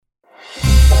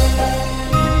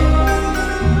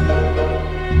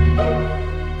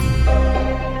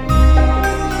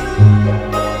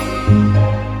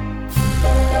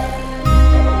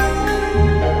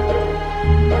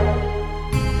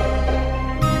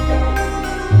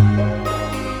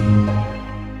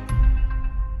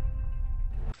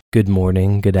good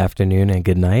morning, good afternoon, and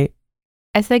good night.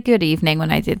 I said good evening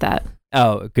when I did that.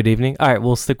 Oh, good evening. All right,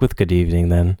 we'll stick with good evening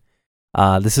then.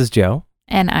 This is Joe.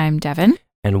 And I'm Devin.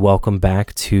 And welcome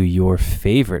back to your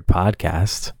favorite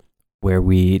podcast where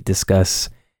we discuss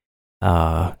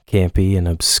campy and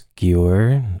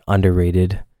obscure,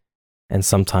 underrated, and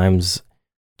sometimes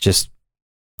just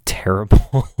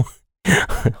terrible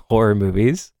horror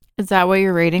movies. Is that what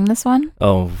you're rating this one?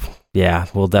 Oh, yeah,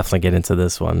 we'll definitely get into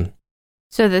this one.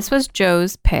 So this was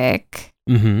Joe's pick.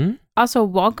 Mm-hmm. Also,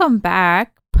 welcome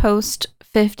back post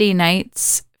 50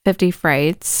 Nights, 50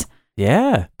 Frights.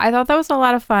 Yeah. I thought that was a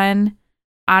lot of fun.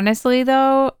 Honestly,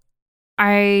 though,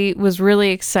 I was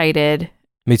really excited.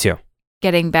 Me too.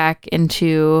 Getting back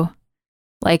into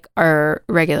like our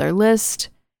regular list.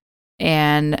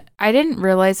 And I didn't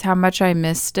realize how much I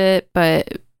missed it,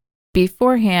 but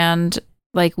beforehand,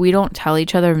 like we don't tell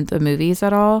each other the movies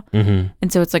at all. Mm-hmm.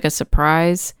 And so it's like a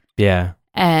surprise. Yeah.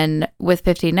 And with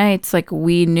 50 Nights, like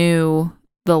we knew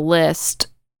the list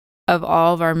of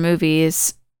all of our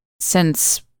movies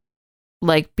since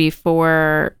like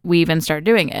before we even started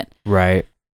doing it. Right.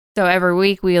 So every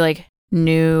week we like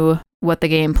knew what the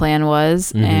game plan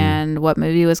was and what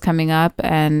movie was coming up.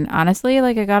 And honestly,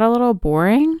 like it got a little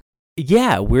boring.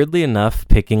 Yeah, weirdly enough,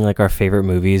 picking like our favorite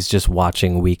movies, just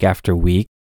watching week after week.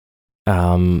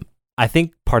 I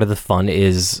think part of the fun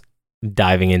is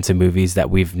diving into movies that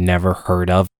we've never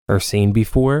heard of or seen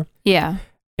before. Yeah.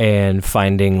 And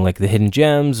finding like the hidden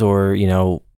gems or, you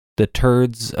know, the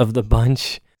turds of the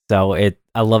bunch. So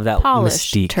I love that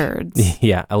polished mystique. Turds.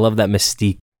 Yeah, I love that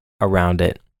mystique around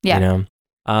it. Yeah. You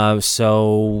know?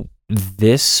 So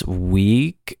this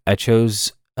week I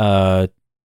chose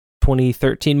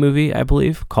 2013 movie, I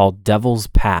believe, called Devil's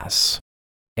Pass.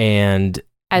 And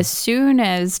as soon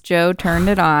as Joe turned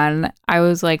it on, I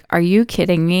was like, are you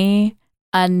kidding me?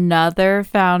 Another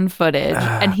found footage.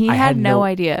 And he had no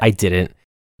idea. I didn't.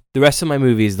 The rest of my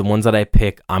movies, the ones that I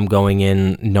pick, I'm going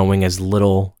in knowing as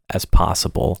little as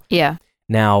possible. Yeah.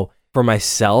 Now, for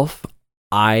myself,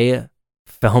 I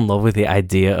fell in love with the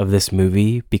idea of this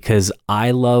movie because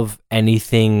I love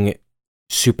anything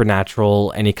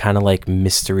supernatural, any kind of like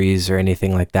mysteries or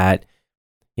anything like that.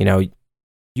 You know,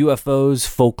 UFOs,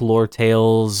 folklore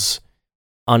tales,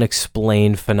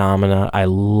 unexplained phenomena, I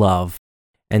love.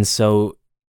 And so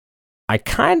I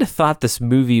kind of thought this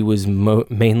movie was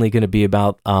mainly going to be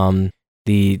about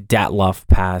the Dyatlov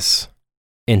Pass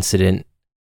incident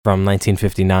from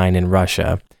 1959 in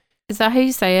Russia. Is that how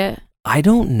you say it? I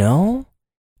don't know.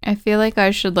 I feel like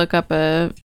I should look up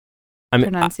a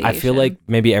pronunciation. I feel like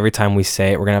maybe every time we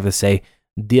say it, we're going to have to say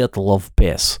Dyatlov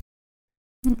Pass.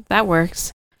 That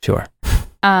works. Sure.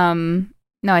 No,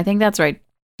 I think that's right.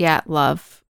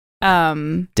 Dyatlov.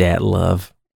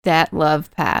 Dyatlov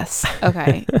Pass.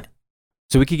 Okay.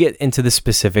 So we could get into the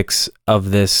specifics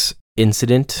of this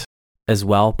incident as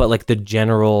well, but like the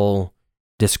general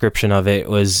description of it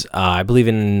was, I believe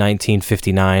in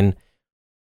 1959,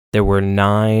 there were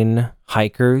 9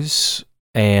 hikers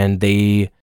and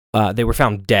they were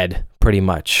found dead pretty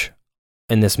much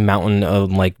in this mountain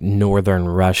of like northern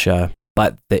Russia.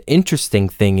 But the interesting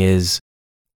thing is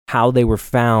how they were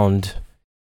found.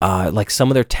 Like some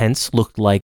of their tents looked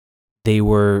like they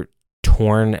were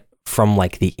torn from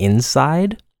like the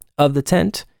inside of the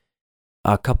tent.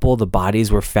 A couple of the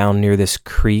bodies were found near this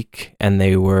creek and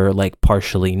they were like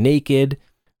partially naked.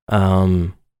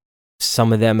 Some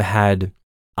of them had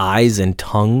eyes and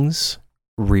tongues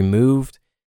removed.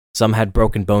 Some had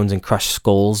broken bones and crushed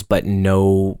skulls, but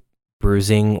no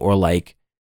bruising or like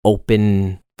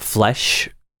open flesh,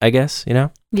 I guess, you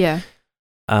know? Yeah.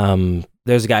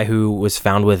 There's a guy who was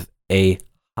found with a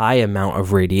high amount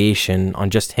of radiation on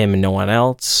just him and no one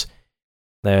else.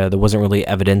 There wasn't really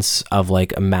evidence of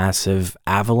like a massive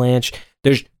avalanche.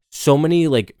 There's so many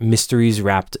like mysteries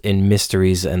wrapped in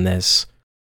mysteries in this.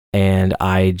 And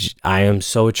I am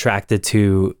so attracted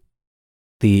to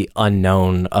the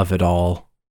unknown of it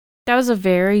all. That was a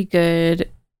very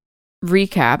good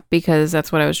recap because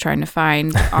that's what I was trying to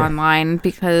find online,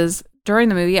 because during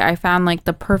the movie I found like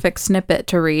the perfect snippet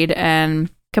to read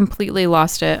and completely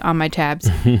lost it on my tabs.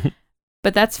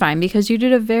 But that's fine because you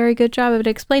did a very good job of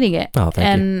explaining it. Oh,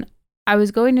 thank you. I was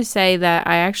going to say that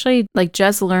I actually like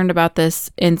just learned about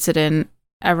this incident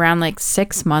around like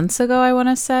 6 months ago, I want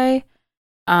to say.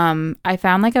 I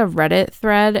found like a Reddit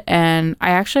thread and I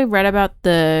actually read about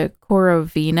the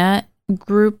Korovina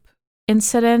group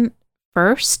incident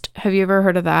first. Have you ever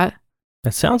heard of that?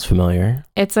 That sounds familiar.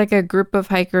 It's like a group of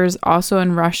hikers also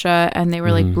in Russia, and they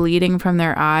were like bleeding from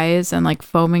their eyes and like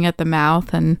foaming at the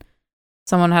mouth, and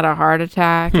someone had a heart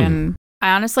attack and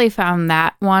I honestly found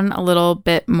that one a little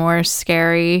bit more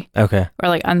scary Okay. or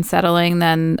like unsettling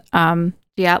than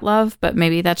Dyatlov, but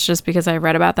maybe that's just because I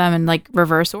read about them in like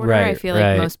reverse order. I Right, feel like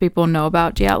right. most people know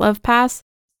about Dyatlov Pass.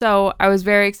 So I was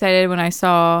very excited when I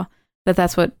saw that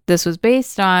that's what this was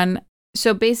based on.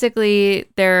 So basically,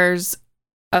 there's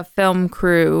a film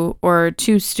crew or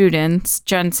two students,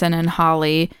 Jensen and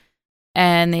Holly,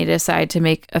 and they decide to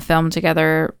make a film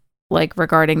together, like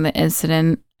regarding the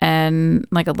incident and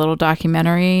like a little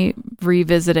documentary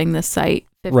revisiting the site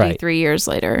 53 years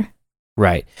later.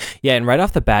 Right. Yeah, and right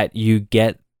off the bat, you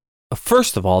get,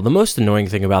 first of all, the most annoying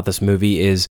thing about this movie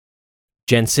is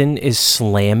Jensen is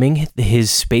slamming his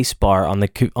space bar on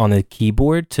the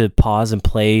keyboard to pause and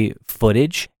play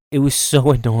footage. It was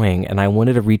so annoying, and I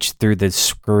wanted to reach through the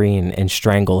screen and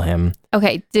strangle him.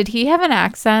 Okay, did he have an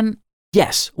accent?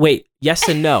 Yes. Wait. Yes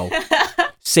and no.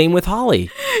 Same with Holly.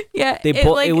 Yeah,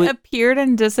 it appeared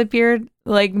and disappeared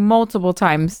like multiple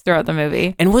times throughout the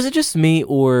movie. And was it just me,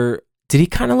 or did he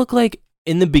kind of look like,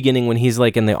 in the beginning when he's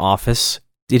like in the office,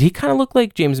 did he kind of look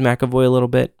like James McAvoy a little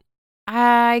bit?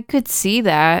 I could see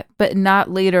that, but not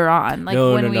later on. Like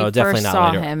No, when no, we no, definitely first not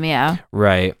saw later. him, yeah.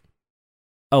 Right.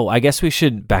 Oh, I guess we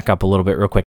should back up a little bit real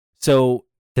quick. So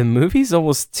the movie's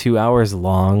almost 2 hours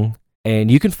long, and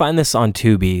you can find this on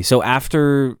Tubi. So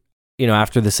after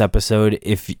this episode,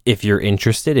 if you're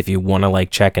interested, if you want to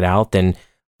like check it out, then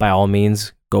by all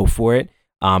means go for it.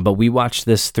 But we watched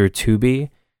this through Tubi.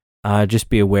 Just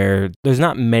be aware, there's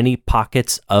not many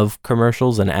pockets of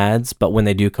commercials and ads, but when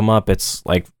they do come up, it's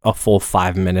like a full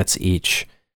 5 minutes each.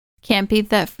 Can't beat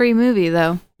that free movie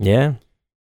though. Yeah.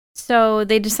 So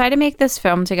they decide to make this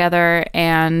film together,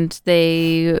 and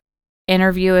they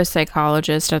interview a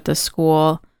psychologist at the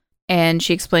school, and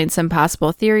she explains some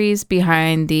possible theories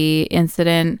behind the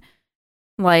incident,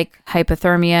 like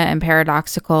hypothermia and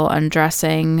paradoxical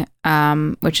undressing,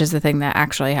 which is the thing that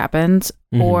actually happens,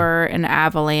 or an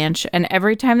avalanche. And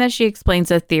every time that she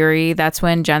explains a theory, that's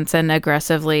when Jensen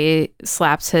aggressively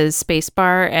slaps his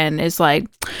spacebar and is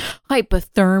like,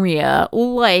 hypothermia,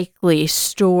 likely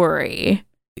story.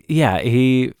 Yeah,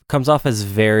 he comes off as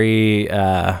very,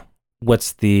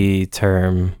 what's the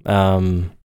term?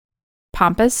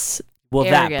 Pompous? Well,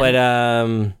 arrogant. that, but,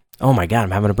 oh my God,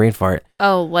 I'm having a brain fart.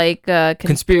 Oh, like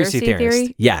conspiracy theorist.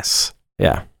 theory? Yes.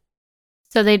 Yeah.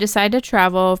 So they decide to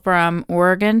travel from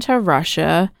Oregon to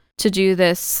Russia to do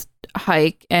this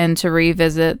hike and to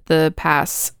revisit the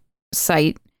pass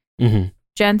site. Mm-hmm.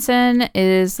 Jensen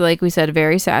is, like we said,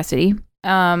 very sassy.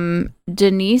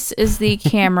 Denise is the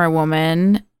camera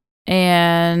woman,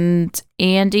 and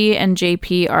Andy and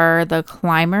JP are the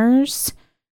climbers.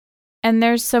 And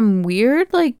there's some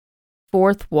weird, like,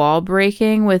 fourth wall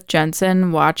breaking with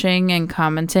Jensen watching and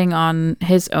commenting on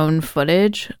his own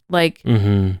footage. Like,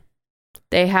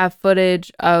 they have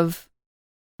footage of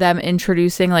them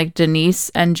introducing, like, Denise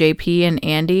and JP and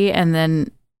Andy, and then,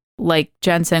 like,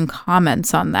 Jensen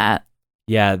comments on that.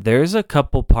 Yeah, there's a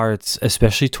couple parts,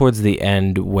 especially towards the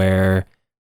end, where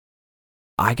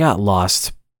I got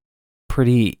lost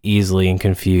pretty easily and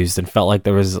confused and felt like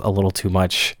there was a little too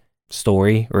much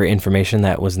story or information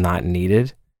that was not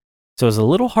needed. So it was a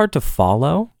little hard to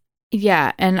follow.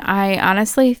 Yeah, and I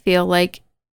honestly feel like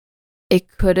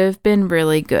it could have been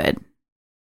really good.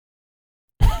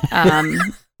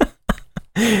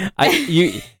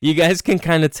 You guys can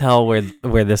kind of tell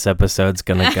where this episode's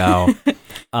gonna go.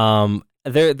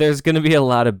 There's gonna be a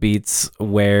lot of beats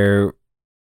where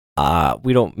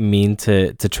we don't mean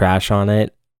to trash on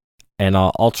it, and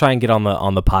I'll try and get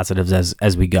on the positives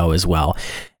as we go as well.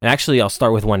 And actually, I'll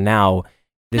start with one now.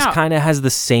 This kind of has the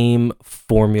same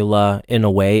formula in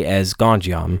a way as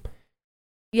Gonjiam.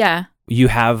 Yeah. You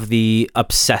have the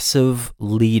obsessive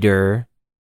leader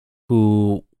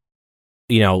who,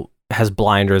 has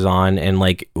blinders on and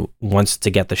like wants to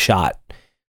get the shot,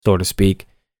 so to speak.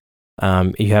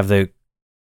 You have the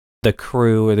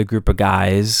crew or the group of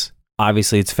guys.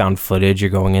 Obviously, it's found footage. You're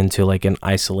going into like an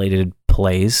isolated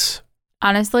place.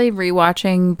 Honestly,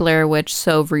 rewatching Blair Witch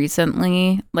so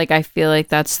recently, like I feel like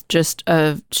that's just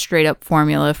a straight up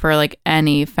formula for like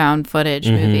any found footage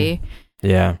movie.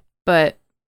 Yeah. But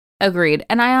agreed.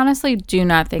 And I honestly do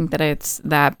not think that it's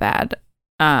that bad.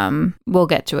 We'll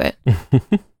get to it.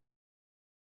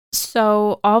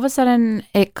 So all of a sudden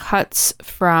it cuts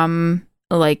from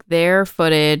like their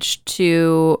footage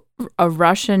to a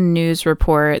Russian news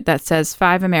report that says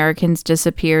 5 Americans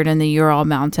disappeared in the Ural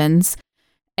Mountains,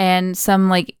 and some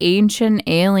like ancient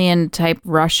alien type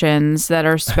Russians that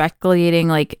are speculating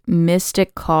like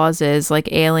mystic causes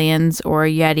like aliens or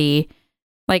Yeti.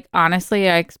 Like honestly,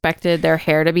 I expected their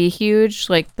hair to be huge,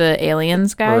 like the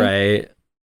aliens guy. Right.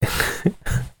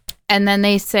 And then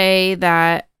they say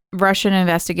that Russian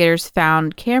investigators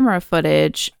found camera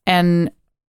footage and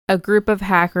a group of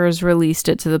hackers released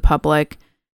it to the public.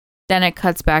 Then it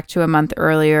cuts back to a month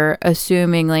earlier,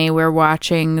 assumingly we're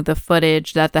watching the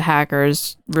footage that the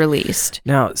hackers released.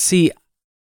 Now, see,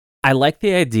 I like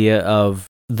the idea of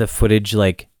the footage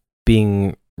like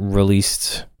being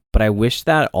released, but I wish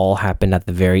that all happened at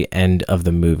the very end of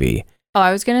the movie. Oh,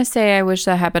 I was going to say I wish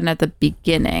that happened at the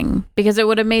beginning because it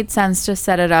would have made sense to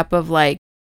set it up of like,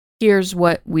 here's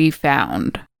what we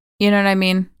found. You know what I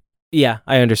mean? Yeah,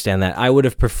 I understand that. I would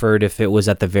have preferred if it was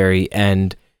at the very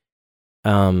end.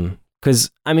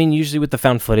 Because, I mean, usually with the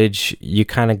found footage, you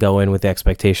kind of go in with the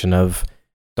expectation of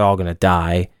they're all going to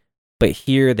die. But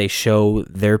here they show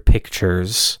their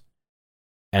pictures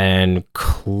and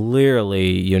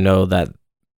clearly you know that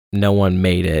no one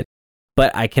made it.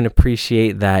 But I can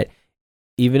appreciate that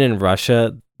even in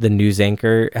Russia, the news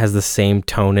anchor has the same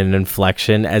tone and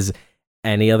inflection as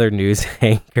any other news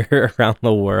anchor around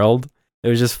the world. It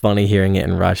was just funny hearing it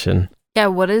in Russian. Yeah,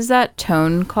 what is that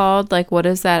tone called? Like, what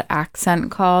is that accent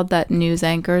called that news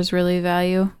anchors really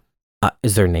value?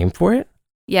 Is there a name for it?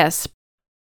 Yes.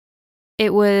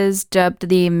 It was dubbed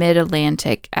the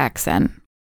Mid-Atlantic accent.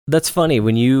 That's funny.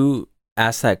 When you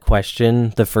asked that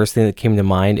question, the first thing that came to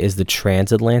mind is the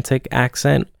transatlantic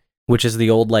accent, which is the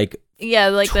old, like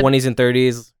 20s and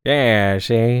 30s.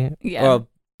 Yeah, Yeah. Well,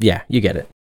 yeah, you get it.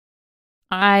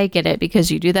 I get it because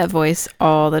you do that voice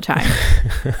all the time.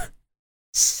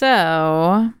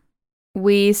 So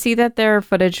we see that their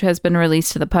footage has been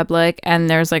released to the public, and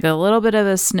there's like a little bit of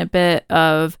a snippet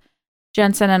of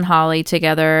Jensen and Holly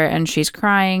together, and she's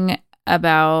crying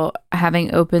about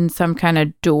having opened some kind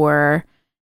of door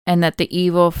and that the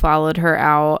evil followed her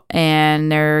out and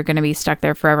they're going to be stuck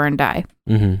there forever and die.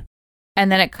 Mm-hmm.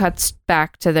 And then it cuts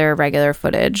back to their regular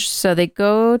footage. So they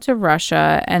go to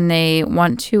Russia and they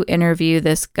want to interview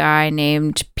this guy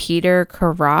named Peter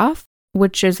Karov,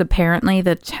 which is apparently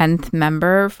the 10th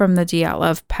member from the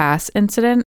Dyatlov Pass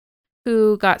incident,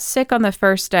 who got sick on the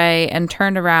first day and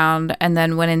turned around and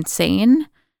then went insane.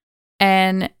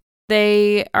 And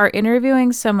they are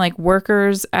interviewing some like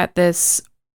workers at this,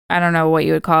 I don't know what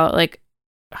you would call it, like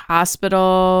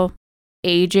hospital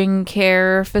aging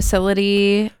care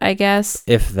facility, I guess.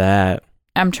 If that.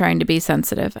 I'm trying to be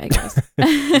sensitive, I guess.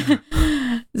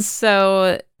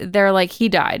 So they're like, he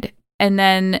died. And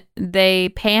then they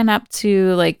pan up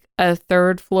to like a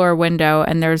third floor window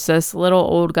and there's this little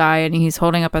old guy and he's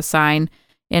holding up a sign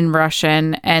in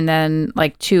Russian, and then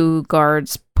like two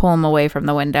guards pull him away from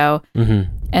the window.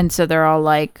 Mm-hmm. And so they're all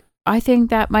like, I think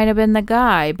that might have been the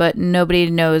guy, but nobody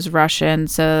knows Russian,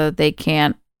 so they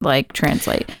can't like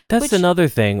translate. That's another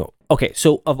thing. Okay,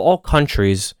 so of all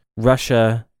countries,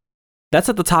 Russia, that's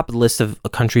at the top of the list of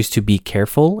countries to be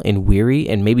careful and wary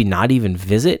and maybe not even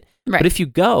visit. Right. But if you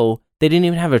go, they didn't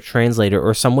even have a translator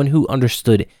or someone who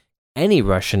understood any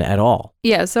Russian at all.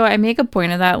 Yeah, so I make a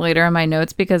point of that later in my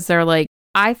notes because they're like,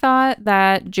 I thought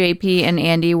that JP and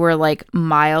Andy were like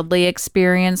mildly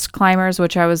experienced climbers,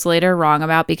 which I was later wrong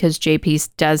about because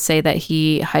JP does say that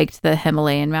he hiked the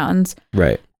Himalayan mountains.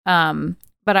 Right.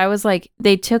 But I was like,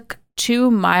 they took two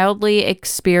mildly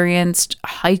experienced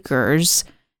hikers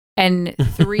and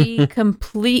three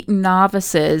complete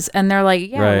novices, and they're like,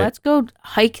 yeah, let's go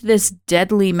hike this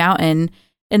deadly mountain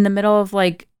in the middle of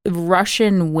like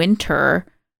Russian winter.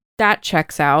 That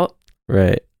checks out.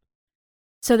 Right.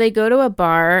 So they go to a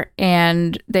bar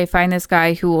and they find this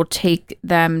guy who will take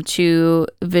them to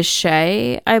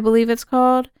Vishay, I believe it's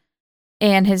called.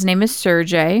 And his name is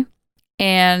Sergey.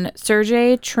 And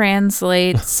Sergey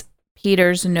translates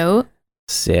Peter's note.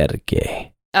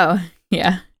 Sergey. Oh,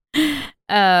 yeah.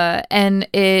 And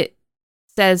it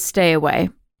says, stay away.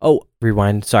 Oh,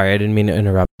 rewind. Sorry, I didn't mean to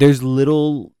interrupt. There's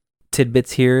little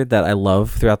tidbits here that I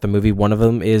love throughout the movie. One of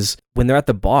them is when they're at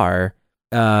the bar,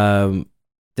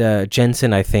 the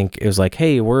Jensen, I think, it was like,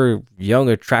 hey, we're young,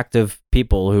 attractive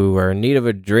people who are in need of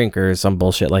a drink or some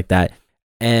bullshit like that.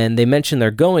 And they mention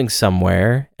they're going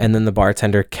somewhere. And then the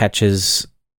bartender catches,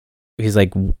 he's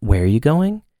like, where are you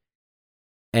going?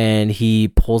 And he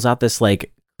pulls out this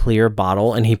like clear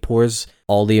bottle and he pours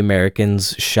all the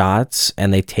Americans shots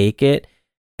and they take it.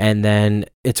 And then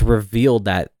it's revealed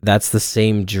that that's the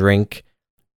same drink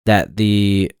that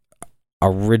the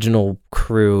original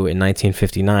crew in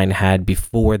 1959 had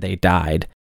before they died.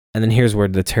 And then here's where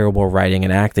the terrible writing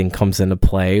and acting comes into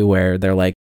play, where they're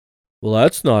like, well,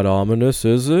 that's not ominous,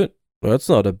 is it? That's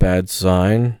not a bad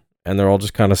sign. And they're all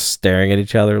just kind of staring at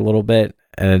each other a little bit,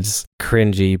 and it's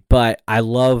cringy. But I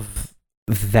love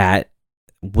that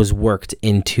was worked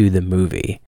into the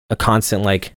movie. A constant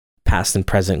like past and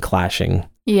present clashing.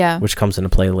 Yeah. Which comes into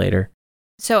play later.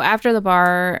 So after the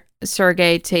bar,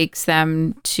 Sergei takes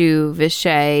them to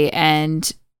Vishay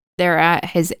and they're at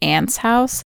his aunt's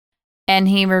house. And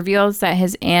he reveals that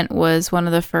his aunt was one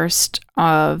of the first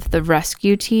of the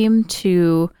rescue team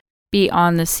to be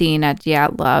on the scene at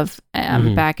Dyatlov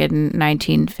back in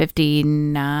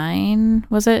 1959.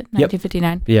 Was it?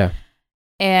 1959? Yeah.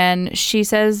 And she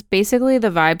says basically the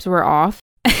vibes were off.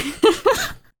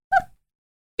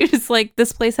 It was like,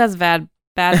 this place has bad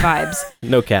vibes.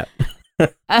 No cap.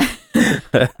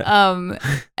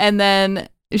 And then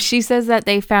she says that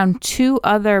they found 2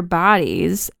 other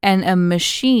bodies and a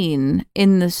machine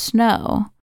in the snow.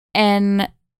 And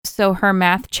so her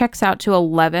math checks out to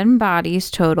 11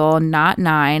 bodies total, not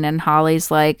 9. And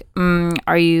Holly's like,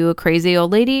 are you a crazy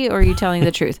old lady or are you telling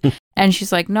the truth? And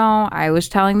she's like, no, I was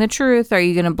telling the truth. Are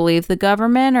you going to believe the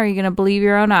government or are you going to believe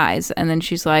your own eyes? And then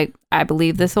she's like, I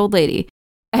believe this old lady.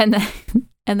 And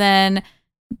then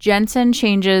Jensen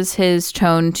changes his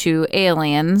tone to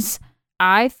aliens.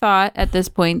 I thought at this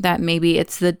point that maybe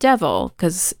it's the devil,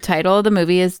 because title of the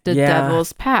movie is The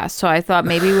Devil's Past. So I thought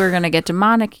maybe we were going to get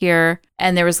demonic here.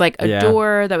 And there was like a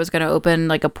door that was going to open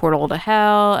like a portal to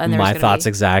hell. And my thoughts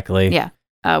exactly. Yeah.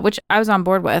 Which I was on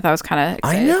board with. I was kind of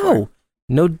excited. I know.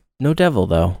 No devil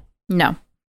though. No.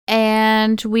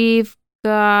 And we've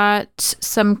got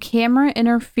some camera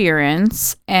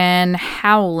interference and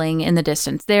howling in the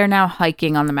distance. They are now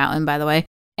hiking on the mountain, by the way.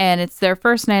 And it's their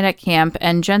first night at camp,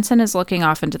 and Jensen is looking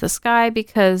off into the sky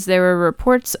because there were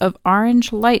reports of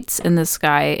orange lights in the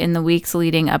sky in the weeks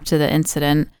leading up to the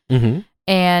incident. Mm-hmm.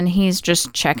 And he's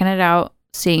just checking it out,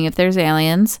 seeing if there's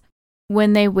aliens.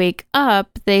 When they wake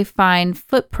up, they find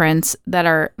footprints that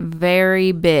are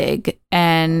very big,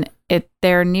 and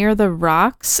they're near the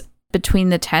rocks between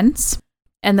the tents.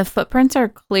 And the footprints are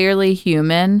clearly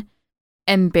human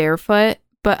and barefoot,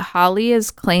 but Holly is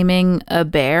claiming a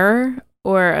bear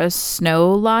or a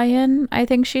snow lion, I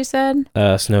think she said.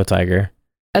 Snow tiger.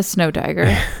 A snow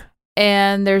tiger.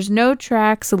 And there's no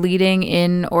tracks leading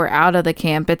in or out of the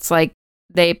camp. It's like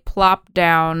they plopped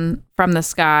down from the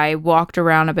sky, walked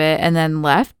around a bit, and then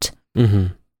left.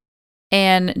 Mm-hmm.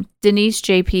 And Denise,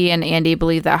 JP, and Andy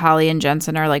believe that Holly and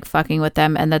Jensen are like fucking with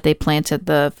them and that they planted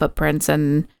the footprints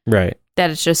and right.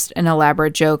 that it's just an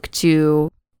elaborate joke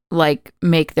to like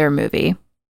make their movie.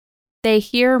 They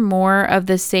hear more of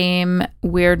the same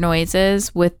weird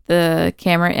noises with the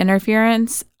camera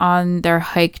interference on their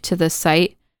hike to the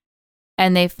site,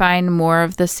 and they find more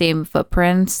of the same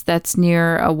footprints that's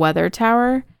near a weather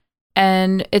tower.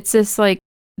 And it's this like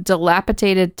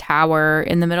dilapidated tower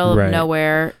in the middle of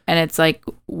nowhere, and it's like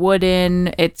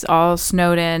wooden, it's all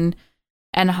snowed in,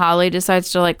 and Holly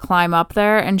decides to like climb up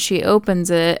there, and she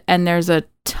opens it, and there's a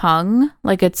tongue,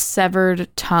 like a severed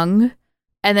tongue.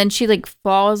 And then she like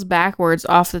falls backwards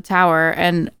off the tower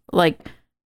and like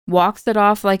walks it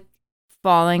off like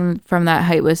falling from that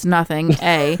height was nothing,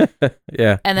 A.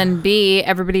 Yeah. And then B,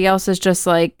 everybody else is just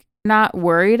like not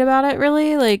worried about it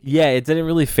really. Like, yeah, it didn't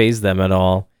really faze them at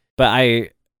all. But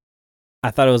I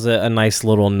thought it was a nice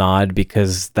little nod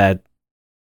because that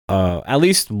at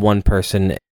least one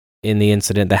person in the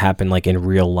incident that happened like in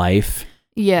real life,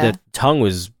 the tongue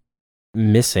was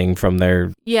missing from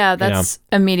their that's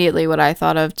immediately what I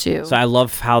thought of too. So I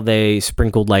love how they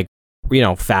sprinkled like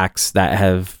facts that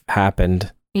have happened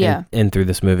in through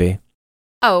this movie.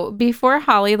 Oh, before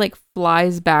Holly like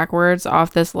flies backwards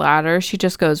off this ladder, she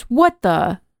just goes, "What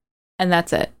the?" And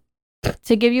that's it.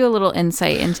 To give you a little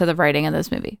insight into the writing of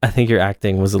this movie. I think your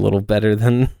acting was a little better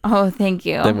than thank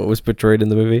you. Than what was portrayed in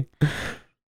the movie.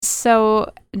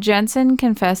 So Jensen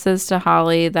confesses to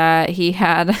Holly that he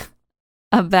had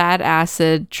a bad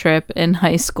acid trip in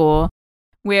high school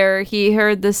where he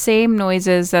heard the same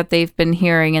noises that they've been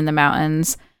hearing in the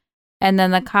mountains. And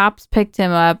then the cops picked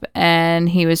him up and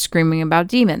he was screaming about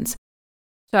demons.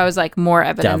 So I was like, more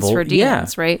evidence for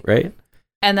demons, right? Right.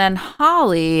 And then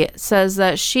Holly says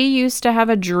that she used to have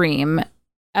a dream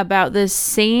about this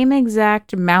same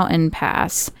exact mountain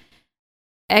pass,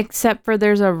 except for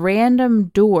there's a random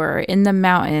door in the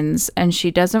mountains and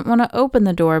she doesn't want to open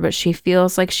the door, but she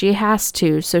feels like she has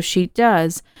to. So she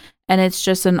does. And it's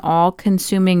just an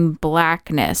all-consuming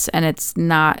blackness and it's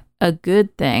not a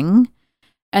good thing.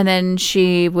 And then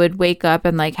she would wake up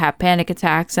and like have panic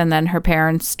attacks. And then her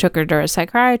parents took her to a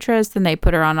psychiatrist and they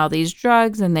put her on all these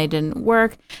drugs and they didn't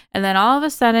work. And then all of a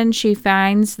sudden she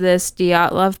finds this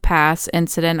Dyatlov Pass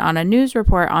incident on a news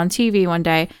report on TV one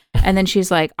day. And then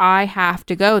she's like, I have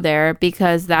to go there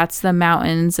because that's the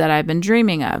mountains that I've been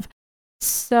dreaming of.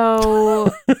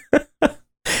 So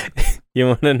you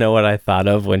want to know what I thought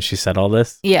of when she said all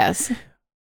this? Yes.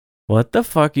 What the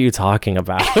fuck are you talking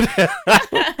about?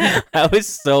 I was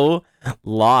so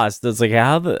lost. It's like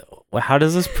how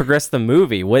does this progress the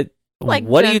movie? What Like,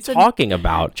 what are you Jensen- talking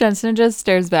about? Jensen just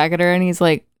stares back at her and he's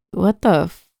like, what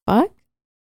the fuck?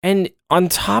 And on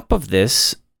top of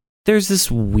this, there's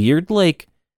this weird like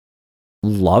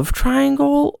love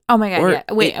triangle. Oh my God. Or Yeah.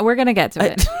 Wait, we're going to get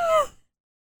to it.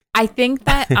 I think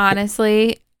that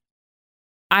honestly,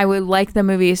 I would like the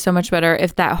movie so much better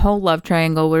if that whole love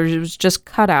triangle was just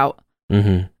cut out.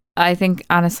 Mm-hmm. I think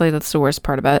honestly that's the worst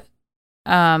part about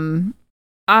it.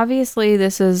 Obviously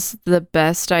this is the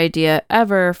best idea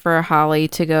ever for Holly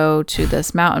to go to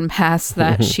this mountain pass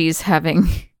that she's having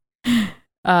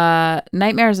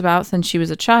nightmares about since she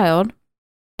was a child.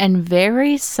 And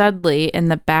very subtly in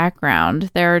the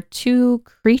background, there are two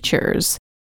creatures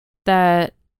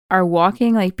that are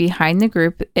walking like behind the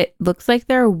group. It looks like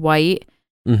they're white.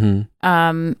 Mm-hmm.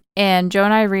 And Joe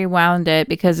and I rewound it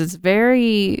because it's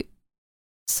very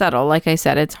subtle. Like I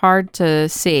said, it's hard to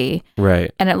see.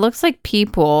 Right. And it looks like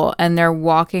people and they're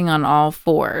walking on all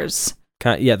fours.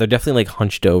 Yeah, they're definitely like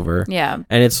hunched over. Yeah.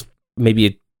 And it's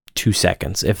maybe 2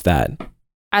 seconds, if that.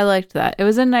 I liked that. It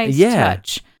was a nice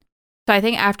touch. So I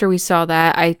think after we saw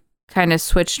that, I kind of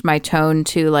switched my tone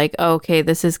to like, oh, okay,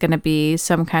 this is going to be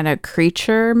some kind of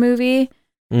creature movie.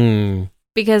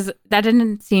 Because that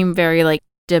didn't seem very like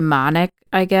demonic,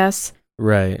 I guess.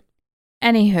 Right.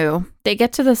 Anywho, they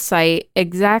get to the site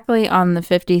exactly on the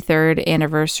 53rd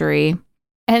anniversary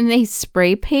and they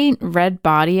spray paint red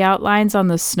body outlines on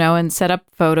the snow and set up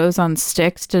photos on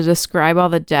sticks to describe all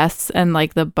the deaths and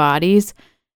like the bodies.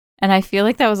 And I feel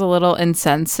like that was a little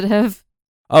insensitive.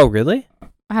 Oh, really?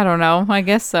 I don't know. I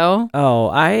guess so. Oh,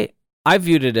 I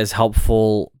viewed it as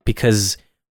helpful because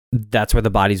that's where the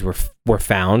bodies were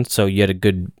found. So you had a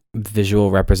good visual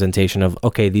representation of,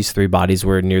 okay, these 3 bodies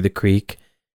were near the creek.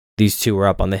 These 2 were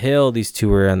up on the hill. These 2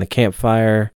 were on the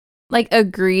campfire. Like,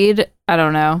 agreed. I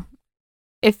don't know.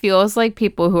 It feels like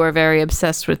people who are very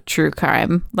obsessed with true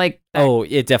crime. Like,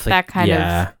 It definitely. that kind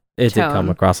of it did tone. come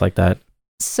across like that.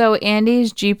 So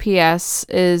Andy's GPS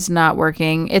is not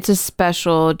working. It's a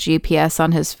special GPS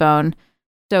on his phone.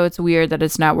 So it's weird that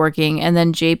it's not working. And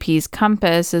then JP's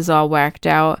compass is all whacked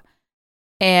out.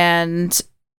 And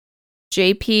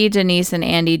JP, Denise, and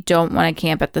Andy don't want to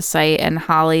camp at the site. And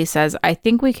Holly says, I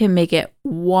think we can make it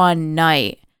one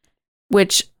night.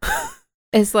 Which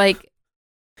is like...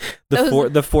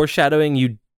 The foreshadowing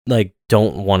you like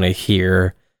don't want to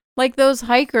hear. Like those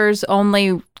hikers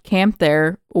only camped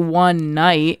there one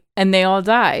night and they all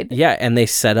died. Yeah, and they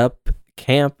set up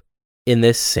camp in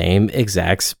this same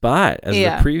exact spot as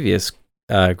the previous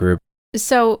group.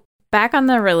 So back on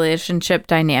the relationship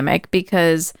dynamic,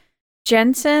 because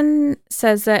Jensen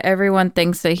says that everyone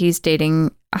thinks that he's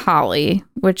dating Holly,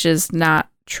 which is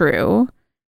not true.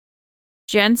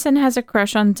 Jensen has a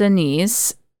crush on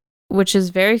Denise, which is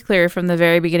very clear from the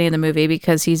very beginning of the movie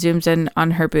because he zooms in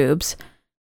on her boobs.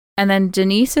 And then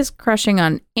Denise is crushing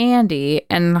on Andy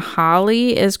and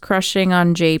Holly is crushing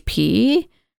on JP,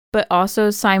 but also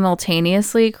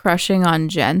simultaneously crushing on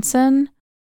Jensen.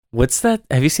 What's that?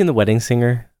 Have you seen The Wedding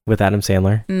Singer with Adam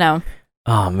Sandler? No.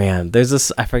 Oh man, there's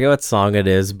this, I forget what song it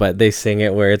is, but they sing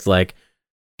it where it's like,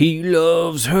 he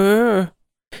loves her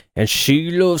and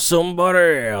she loves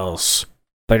somebody else,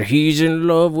 but he's in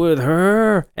love with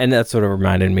her. And that's what it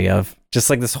reminded me of. Just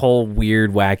like this whole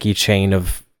weird, wacky chain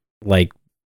of like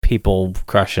people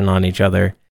crushing on each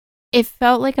other. It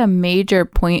felt like a major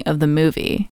point of the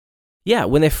movie. Yeah,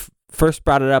 when they first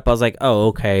brought it up, I was like, oh,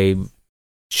 okay,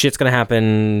 shit's gonna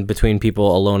happen between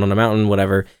people alone on a mountain,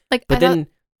 whatever. Like, but then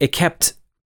it kept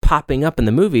popping up in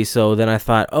the movie, so then I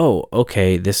thought, oh,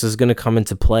 okay, this is gonna come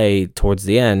into play towards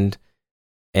the end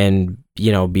and,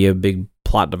 you know, be a big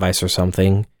plot device or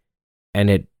something. And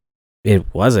it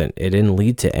wasn't. It didn't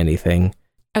lead to anything.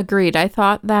 Agreed. I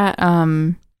thought that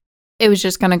it was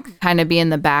just going to kind of be in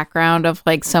the background of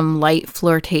like some light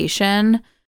flirtation,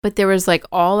 but there was like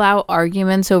all out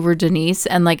arguments over Denise.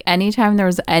 And like anytime there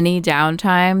was any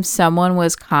downtime, someone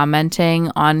was commenting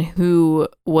on who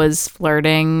was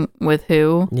flirting with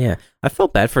who. Yeah. I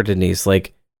felt bad for Denise.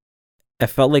 Like, I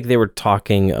felt like they were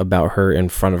talking about her in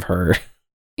front of her.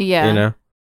 Yeah. You know?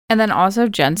 And then also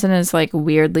Jensen is like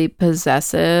weirdly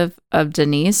possessive of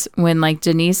Denise when like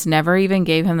Denise never even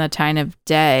gave him the time of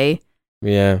day.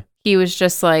 Yeah. He was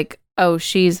just like, oh,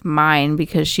 she's mine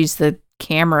because she's the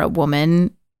camera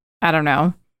woman. I don't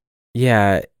know.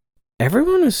 Yeah.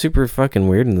 Everyone was super fucking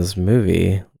weird in this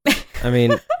movie. I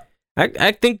mean,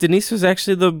 I think Denise was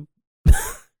actually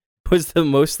was the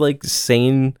most like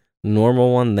sane,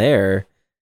 normal one there.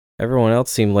 Everyone else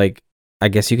seemed like, I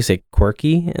guess you could say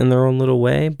quirky in their own little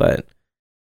way, but...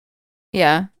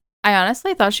 Yeah. I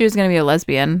honestly thought she was going to be a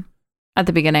lesbian at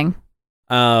the beginning.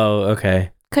 Oh, okay.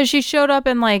 Because she showed up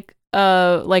in like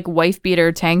a like wife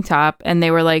beater tank top, and they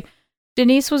were like,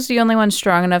 Denise was the only one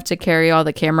strong enough to carry all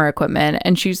the camera equipment,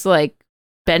 and she's like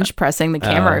bench pressing the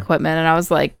camera equipment, and I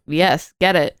was like, yes,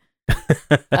 get it.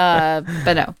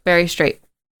 But no, very straight.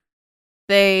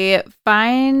 They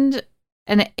find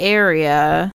an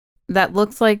area that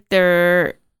looks like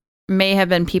there may have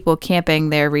been people camping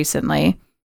there recently.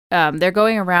 They're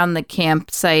going around the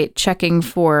campsite checking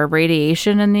for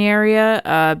radiation in the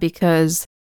area because,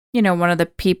 you know, one of the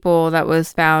people that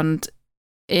was found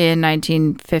in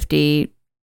 1958-9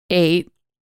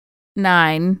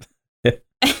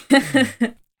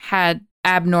 had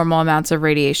abnormal amounts of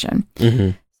radiation. Mm-hmm.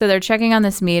 So they're checking on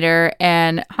this meter,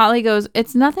 and Holly goes,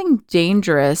 it's nothing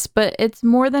dangerous, but it's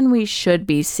more than we should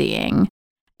be seeing.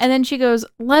 And then she goes,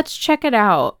 let's check it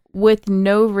out with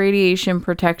no radiation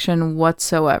protection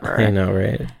whatsoever. I know,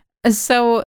 right?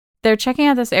 So they're checking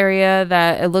out this area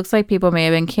that it looks like people may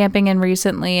have been camping in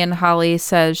recently, and Holly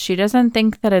says she doesn't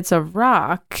think that it's a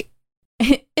rock.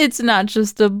 It's not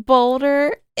just a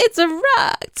boulder, it's a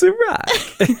rock. It's a rock.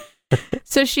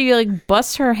 So she like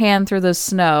busts her hand through the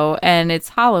snow, and it's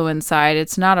hollow inside.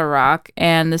 It's not a rock,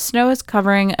 and the snow is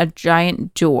covering a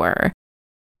giant door,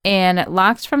 and it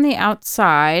locks from the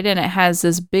outside, and it has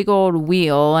this big old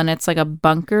wheel, and it's like a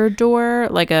bunker door,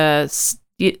 like a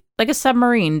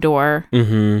submarine door.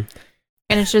 Mm-hmm.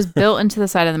 And it's just built into the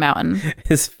side of the mountain.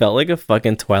 This felt like a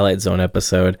fucking Twilight Zone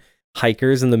episode.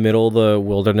 Hikers in the middle of the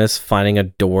wilderness finding a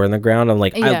door in the ground. I'm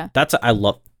like, yeah. I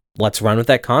love. Let's run with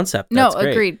that concept. That's no,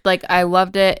 great. Agreed. Like, I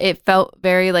loved it. It felt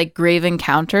very like Grave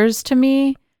Encounters to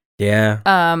me. Yeah.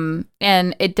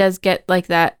 And it does get like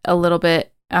that a little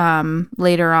bit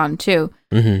later on too.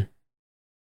 Mm-hmm.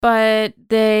 But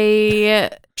they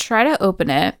try to open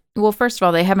it. Well, first of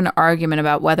all, they have an argument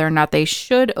about whether or not they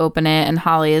should open it. And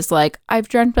Holly is like, I've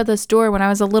dreamt of this door when I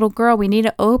was a little girl. We need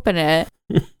to open it.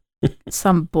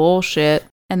 Some bullshit.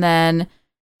 And then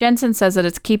Jensen says that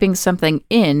it's keeping something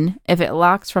in if it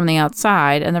locks from the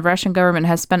outside. And the Russian government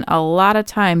has spent a lot of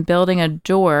time building a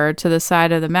door to the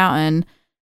side of the mountain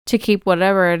to keep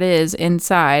whatever it is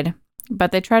inside.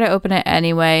 But they try to open it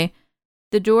anyway.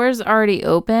 The door's already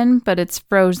open, but it's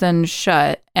frozen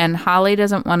shut, and Holly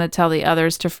doesn't want to tell the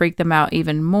others to freak them out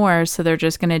even more, so they're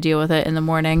just going to deal with it in the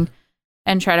morning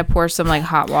and try to pour some like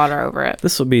hot water over it.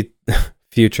 This will be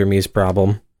future me's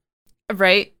problem.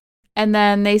 Right? And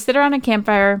then they sit around a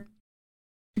campfire.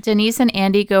 Denise and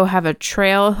Andy go have a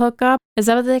trail hookup. Is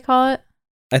that what they call it?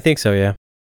 I think so, yeah.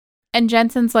 And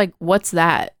Jensen's like, what's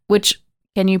that? Which,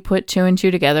 can you put two and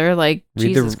two together? Like,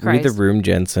 Jesus Christ. Read the room,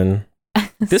 Jensen.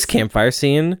 This campfire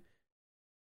scene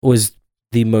was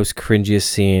the most cringiest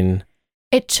scene.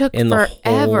 It took in forever.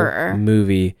 The whole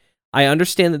movie. I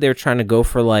understand that they were trying to go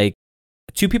for like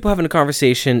two people having a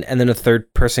conversation, and then a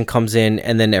third person comes in,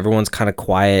 and then everyone's kind of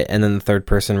quiet, and then the third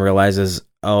person realizes,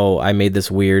 oh, I made this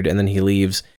weird, and then he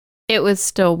leaves. It was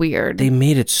still weird. They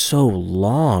made it so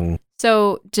long.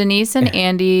 So Denise and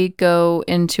Andy go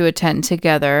into a tent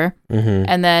together,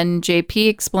 and then JP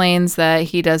explains that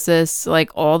he does this like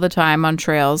all the time on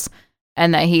trails,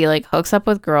 and that he like hooks up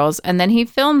with girls, and then he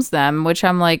films them, which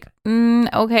I'm like,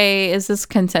 okay, is this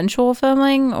consensual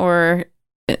filming or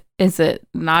is it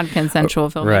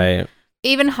non-consensual filming? Right.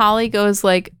 Even Holly goes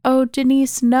like, oh,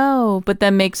 Denise, no, but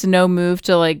then makes no move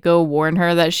to like go warn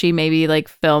her that she maybe like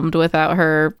filmed without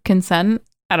her consent.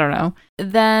 I don't know.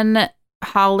 Then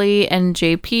Holly and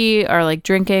JP are like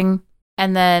drinking,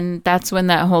 and then that's when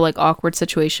that whole like awkward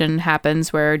situation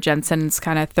happens where Jensen's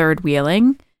kind of third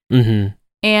wheeling.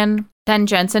 And then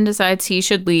Jensen decides he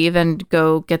should leave and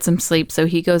go get some sleep, so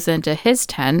he goes into his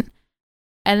tent.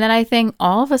 And then I think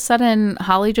all of a sudden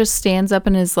Holly just stands up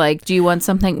and is like, do you want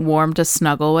something warm to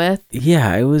snuggle with?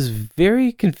 Yeah, I was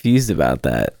very confused about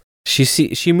that.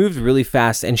 She moved really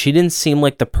fast, and she didn't seem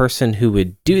like the person who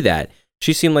would do that.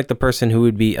 She seemed like the person who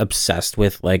would be obsessed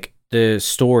with like the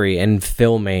story and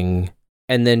filming.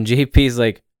 And then JP's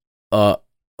like,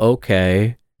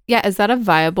 okay. Yeah, is that a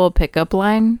viable pickup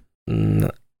line?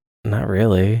 Not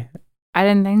really. I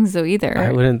didn't think so either.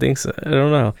 I wouldn't think so. I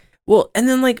don't know. Well, and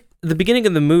then like the beginning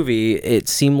of the movie, it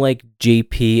seemed like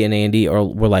JP and Andy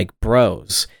were like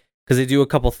bros, because they do a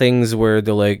couple things where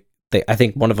they're like, I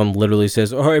think one of them literally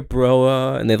says, all right,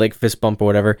 bro, and they like fist bump or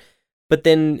whatever. But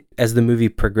then as the movie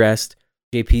progressed,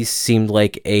 JP seemed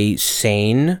like a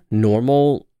sane,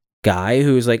 normal guy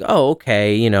who was like, oh,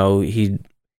 okay, you know, he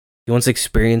wants to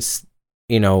experience,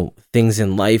 you know, things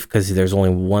in life because there's only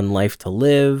one life to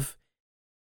live.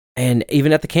 And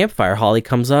even at the campfire, Holly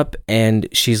comes up and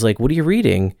she's like, what are you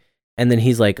reading? And then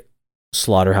he's like,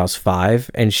 Slaughterhouse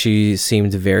 5. And she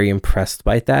seemed very impressed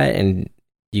by that. And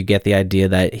you get the idea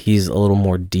that he's a little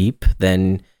more deep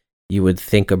than you would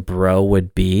think a bro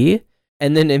would be.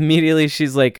 And then immediately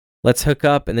she's like, let's hook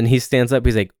up. And then he stands up.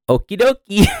 He's like, okie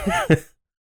dokie.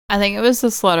 I think it was the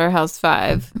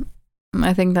Slaughterhouse-5.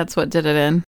 I think that's what did it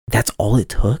in. That's all it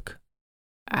took?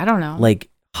 I don't know. Like,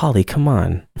 Holly, come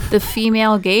on. The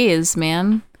female gaze,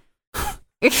 man.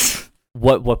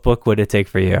 What book would it take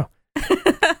for you?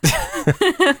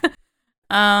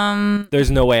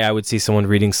 There's no way I would see someone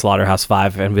reading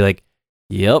Slaughterhouse-5 and be like,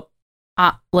 yep.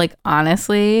 Like,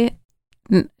 honestly,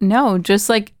 no, just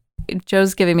like,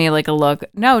 Joe's giving me like a look.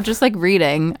 No, just like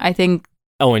reading, I think.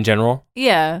 Oh, in general?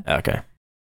 Yeah. Okay.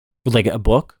 Like a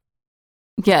book?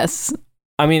 Yes.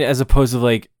 I mean, as opposed to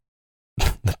like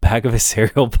the back of a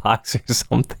cereal box or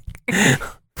something. I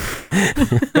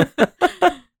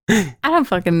don't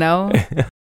fucking know.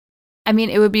 I mean,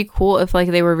 it would be cool if like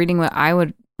they were reading what I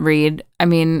would read. I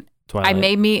mean, Twilight. I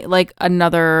may meet like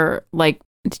another, like,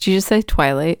 did you just say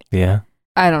Twilight? Yeah.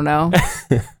 I don't know.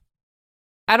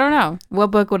 I don't know.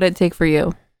 What book would it take for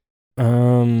you?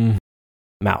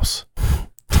 Mouse.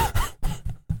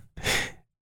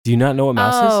 Do you not know what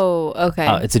Mouse is? Oh, okay.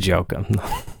 Oh, it's a joke.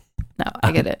 No,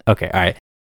 I get it. Okay, all right.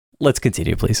 Let's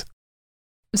continue, please.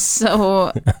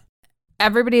 So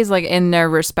everybody's like in their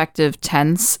respective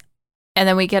tents. And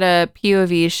then we get a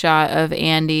POV shot of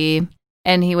Andy.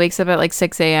 And he wakes up at like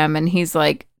 6 a.m. and he's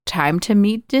like, time to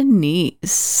meet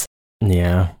Denise.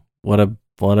 Yeah. What a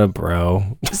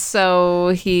bro. So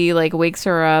he like wakes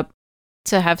her up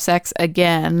to have sex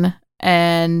again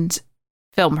and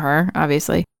film her,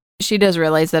 obviously. She does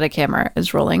realize that a camera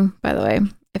is rolling, by the way,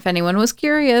 if anyone was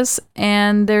curious.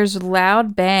 And there's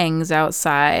loud bangs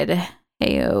outside.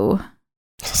 Heyo.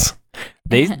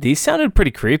 These sounded pretty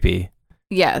creepy.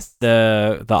 Yes.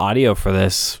 The audio for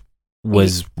this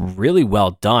was really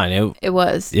well done. It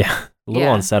was. Yeah. A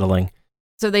little unsettling.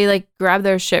 So they like grab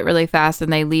their shit really fast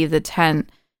and they leave the tent.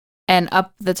 And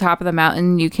up the top of the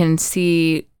mountain, you can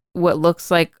see what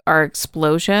looks like are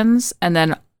explosions. And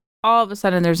then all of a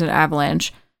sudden there's an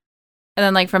avalanche. And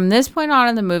then like from this point on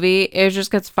in the movie, it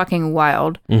just gets fucking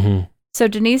wild. Mm-hmm. So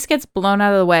Denise gets blown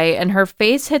out of the way and her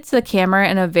face hits the camera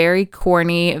in a very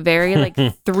corny, very like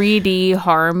 3D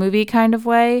horror movie kind of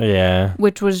way. Yeah.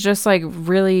 Which was just like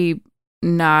really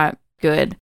not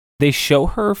good. They show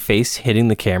her face hitting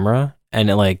the camera and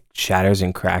it like shatters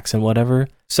and cracks and whatever.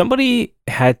 Somebody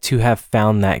had to have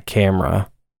found that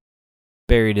camera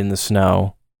buried in the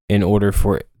snow in order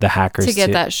for the hackers to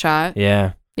get that shot.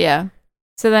 Yeah. Yeah.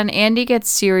 So then Andy gets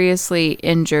seriously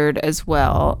injured as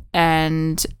well.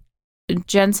 And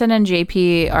Jensen and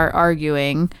JP are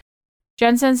arguing.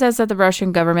 Jensen says that the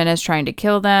Russian government is trying to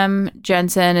kill them.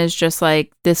 Jensen is just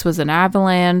like, this was an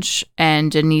avalanche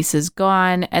and Denise is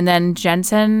gone. And then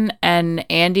Jensen and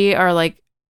Andy are like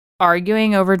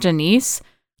arguing over Denise.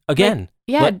 Again. Like,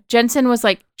 yeah. What? Jensen was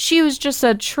like, she was just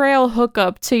a trail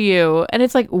hookup to you. And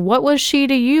it's like, what was she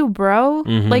to you, bro?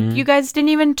 Mm-hmm. Like, you guys didn't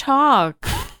even talk.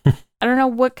 I don't know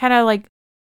what kind of like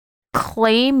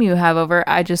claim you have over.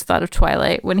 I just thought of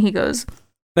Twilight when he goes,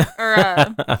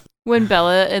 or when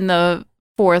Bella in the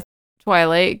 4th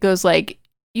Twilight goes like,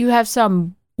 you have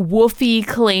some woofy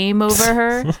claim over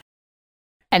her.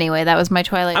 Anyway, that was my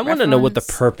Twilight. I want to know what the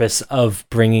purpose of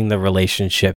bringing the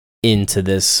relationship into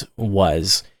this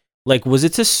was. Like, was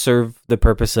it to serve the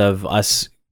purpose of us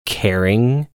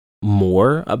caring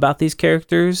more about these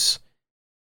characters?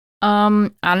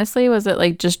 Honestly, was it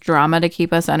like just drama to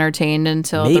keep us entertained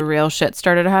until the real shit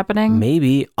started happening?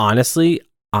 Maybe. Honestly,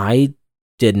 I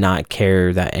did not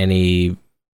care that any.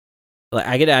 Like,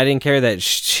 I didn't care that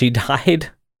she died.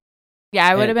 Yeah,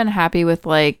 I would have been happy with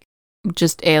like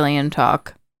just alien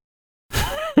talk.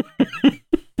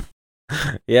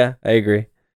 Yeah, I agree.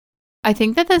 I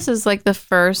think that this is like the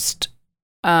first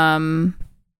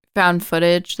found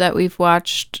footage that we've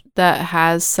watched that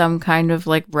has some kind of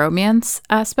like romance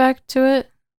aspect to it.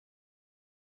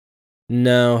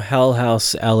 No, Hell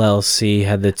House LLC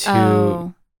had the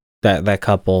two that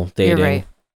couple dating. You're right.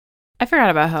 I forgot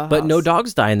about Hell House. But no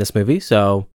dogs die in this movie,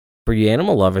 so for you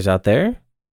animal lovers out there,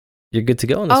 you're good to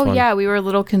go on this one. Oh yeah, we were a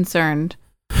little concerned.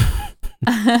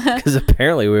 Because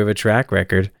apparently we have a track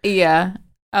record. Yeah.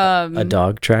 A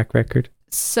dog track record.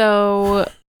 So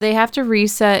they have to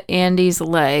reset Andy's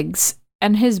legs,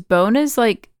 and his bone is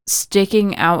like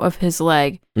sticking out of his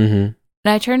leg. Mm-hmm. And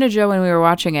I turned to Joe when we were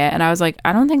watching it, and I was like,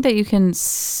 I don't think that you can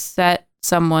set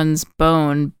someone's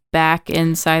bone back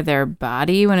inside their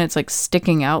body when it's like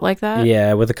sticking out like that.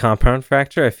 Yeah, with a compound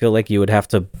fracture, I feel like you would have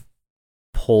to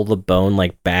pull the bone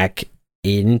like back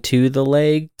into the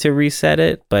leg to reset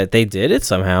it, but they did it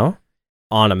somehow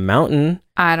on a mountain.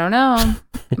 I don't know,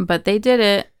 but they did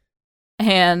it.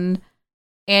 And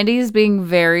Andy's being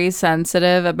very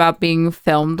sensitive about being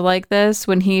filmed like this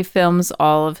when he films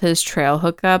all of his trail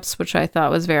hookups, which I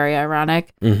thought was very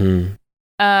ironic. Mm-hmm.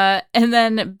 And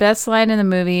then best line in the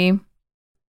movie,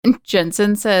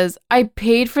 Jensen says, "I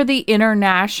paid for the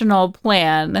international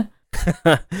plan."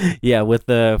 Yeah, with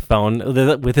the phone,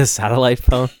 with his satellite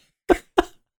phone.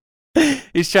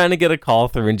 He's trying to get a call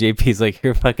through, and JP's like,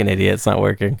 "You're a fucking idiot. It's not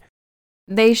working."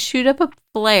 They shoot up a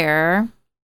flare,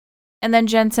 and then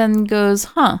Jensen goes,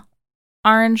 "Huh,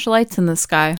 orange lights in the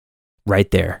sky."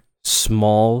 Right there.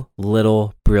 Small,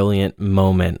 little, brilliant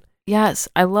moment. Yes,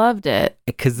 I loved it.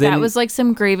 Because That was like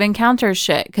some Grave Encounter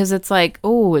shit, because it's like,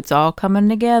 oh, it's all coming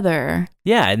together.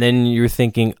 Yeah, and then you're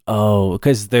thinking, oh,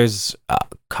 because there's a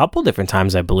couple different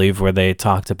times, I believe, where they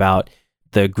talked about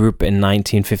the group in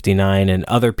 1959 and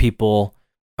other people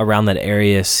around that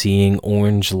area seeing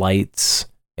orange lights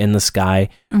in the sky,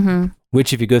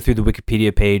 which if you go through the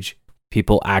Wikipedia page,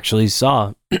 people actually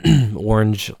saw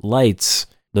orange lights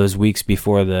those weeks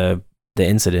before the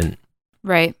incident.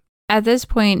 Right. At this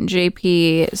point,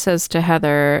 JP says to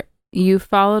Heather, "You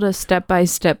followed a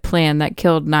step-by-step plan that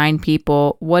killed 9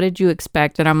 people. What did you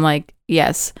expect?" And I'm like,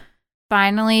 yes,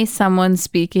 finally someone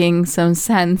speaking some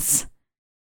sense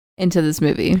into this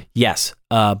movie. Yes,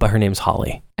 but her name's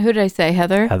Holly. Who did I say,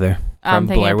 Heather? Heather I'm from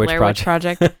thinking Blair Witch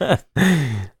Project.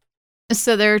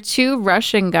 So there are 2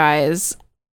 Russian guys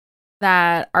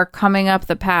that are coming up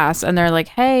the pass, and they're like,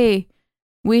 "Hey,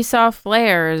 we saw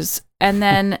flares." And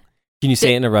then... Can you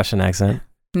say it in a Russian accent?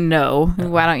 No.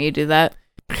 Why don't you do that?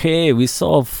 Hey, we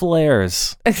saw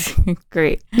flares.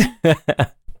 Great.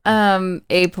 A+.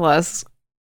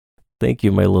 Thank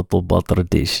you, my little butter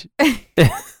dish. I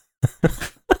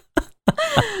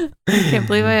can't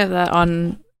believe I have that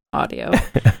on audio.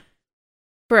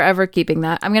 Forever keeping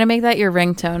that. I'm going to make that your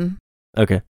ringtone.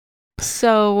 Okay.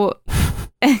 So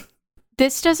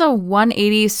this does a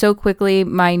 180 so quickly,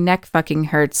 my neck fucking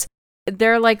hurts.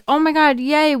 They're like, "Oh my God,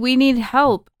 yay, we need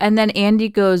help." And then Andy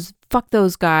goes, "Fuck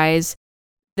those guys.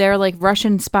 They're like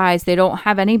Russian spies. They don't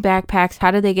have any backpacks.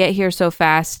 How did they get here so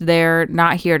fast? They're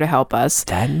not here to help us."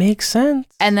 That makes sense.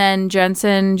 And then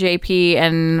Jensen, JP,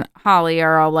 and Holly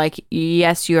are all like,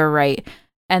 "Yes, you're right."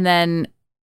 And then,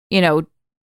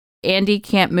 Andy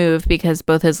can't move because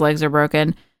both his legs are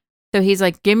broken. So he's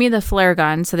like, "Give me the flare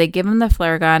gun." So they give him the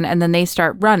flare gun, and then they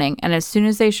start running. And as soon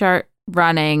as they start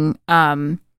running,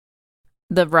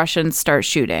 the Russians start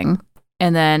shooting.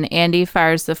 And then Andy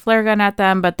fires the flare gun at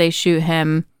them, but they shoot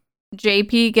him.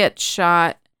 JP gets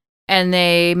shot, and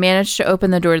they manage to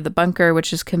open the door to the bunker,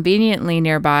 which is conveniently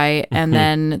nearby. And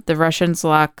then the Russians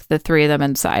lock the 3 of them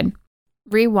inside.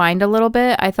 Rewind a little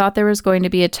bit. I thought there was going to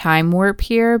be a time warp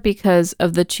here because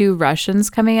of the 2 Russians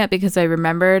coming up, because I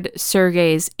remembered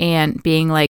Sergei's aunt being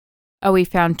like, "Oh, we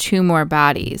found 2 more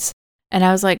bodies." And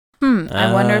I was like,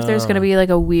 I wonder if there's going to be like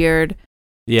a weird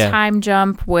time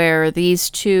jump where these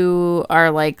 2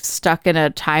 are like stuck in a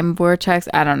time vortex.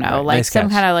 I don't know, like some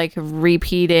kind of like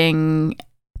repeating,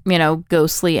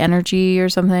 ghostly energy or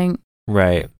something.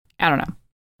 Right. I don't know.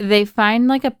 They find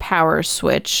like a power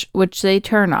switch, which they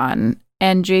turn on,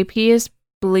 and JP is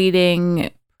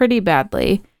bleeding pretty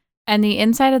badly. And the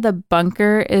inside of the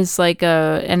bunker is like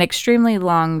an extremely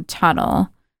long tunnel.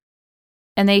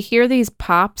 And they hear these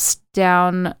pops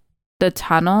down the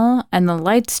tunnel, and the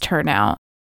lights turn out.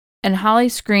 And Holly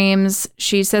screams.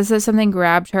 She says that something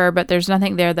grabbed her, but there's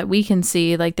nothing there that we can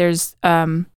see. Like there's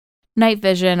night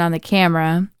vision on the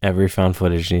camera. Every found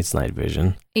footage needs night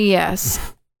vision. Yes.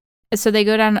 So they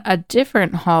go down a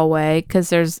different hallway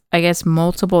because there's, I guess,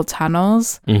 multiple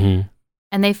tunnels. Mm-hmm.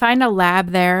 And they find a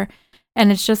lab there,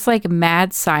 and it's just like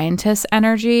mad scientist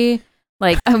energy.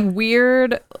 Like a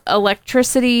weird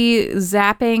electricity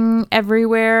zapping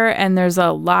everywhere, and there's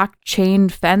a locked chain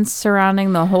fence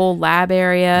surrounding the whole lab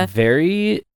area.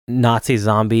 Very Nazi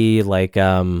zombie, like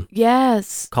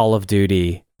yes, Call of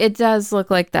Duty. It does look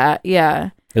like that,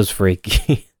 yeah. It was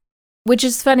freaky. Which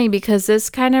is funny because this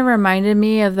kind of reminded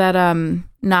me of that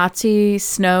Nazi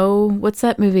Snow. What's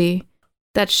that movie?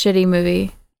 That shitty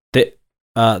movie.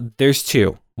 There's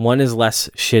 2. One is less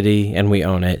shitty, and we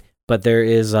own it. But there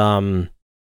is, oh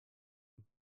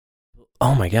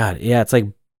my God. Yeah, it's like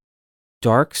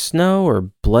Dark Snow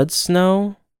or Blood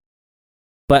Snow.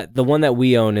 But the one that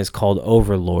we own is called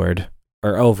Overlord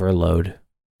or Overload.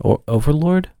 Or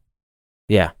Overlord?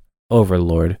 Yeah,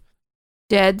 Overlord.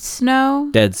 Dead Snow?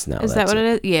 Dead Snow. Is that what it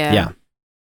is? Yeah.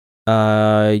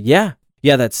 Yeah.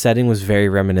 Yeah, that setting was very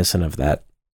reminiscent of that.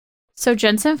 So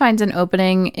Jensen finds an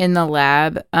opening in the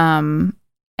lab, and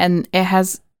it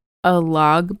has a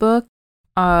logbook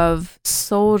of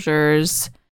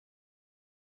soldiers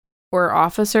or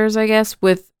officers, I guess,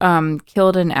 with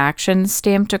killed in action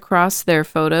stamped across their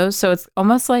photos. So it's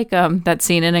almost like that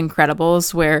scene in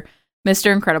Incredibles where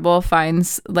Mr. Incredible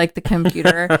finds like the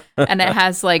computer and it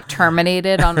has like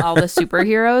terminated on all the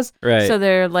superheroes. Right. So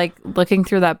they're like looking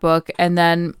through that book. And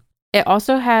then it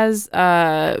also has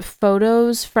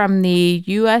photos from the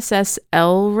USS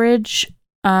Elridge,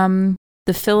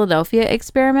 the Philadelphia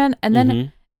experiment. And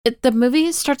then the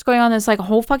movie starts going on this like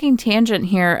whole fucking tangent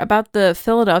here about the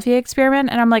Philadelphia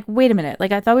experiment. And I'm like, wait a minute.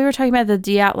 Like, I thought we were talking about the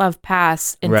Dyatlov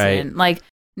Pass incident. Right. Like,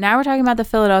 now we're talking about the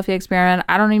Philadelphia experiment.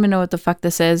 I don't even know what the fuck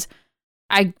this is.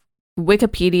 I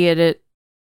Wikipedia'd it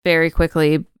very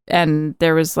quickly and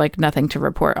there was like nothing to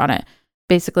report on it.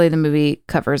 Basically, the movie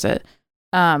covers it.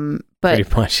 But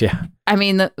pretty much, yeah. I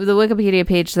mean, the Wikipedia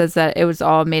page says that it was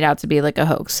all made out to be like a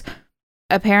hoax.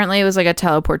 Apparently, it was like a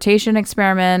teleportation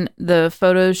experiment. The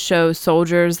photos show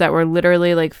soldiers that were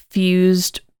literally like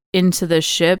fused into the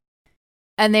ship,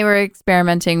 and they were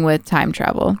experimenting with time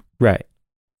travel. Right.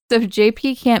 So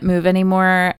JP can't move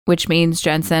anymore, which means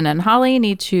Jensen and Holly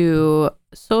need to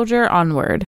soldier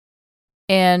onward.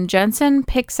 And Jensen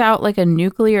picks out like a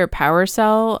nuclear power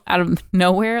cell out of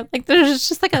nowhere. Like there's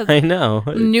just like a I know.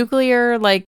 nuclear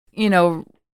like, you know,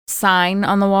 sign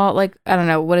on the wall. Like, I don't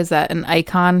know, what is that? An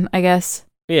icon, I guess.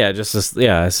 Yeah, just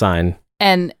a sign.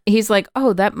 And he's like,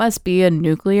 oh, that must be a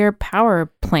nuclear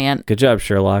power plant. Good job,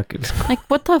 Sherlock. Like,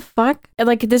 what the fuck? And,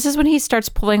 like, this is when he starts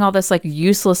pulling all this, like,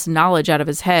 useless knowledge out of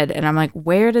his head. And I'm like,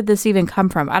 where did this even come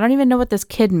from? I don't even know what this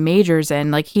kid majors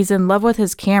in. Like, he's in love with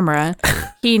his camera.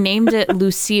 He named it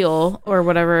Lucille or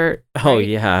whatever. Oh, right?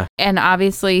 yeah. And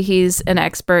obviously, he's an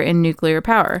expert in nuclear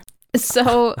power.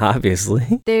 So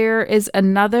obviously, there is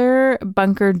another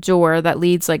bunker door that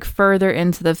leads, like, further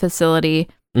into the facility.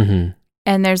 Mm-hmm.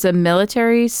 And there's a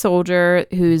military soldier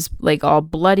who's like all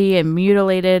bloody and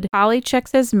mutilated. Holly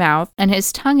checks his mouth and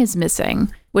his tongue is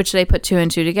missing, which they put two and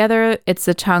two together. It's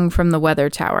the tongue from the weather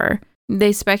tower.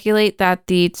 They speculate that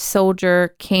the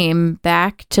soldier came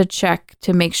back to check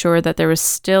to make sure that there was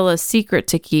still a secret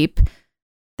to keep.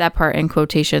 That part in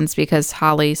quotations because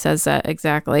Holly says that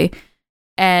exactly.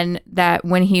 And that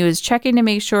when he was checking to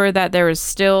make sure that there was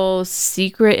still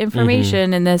secret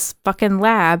information in this fucking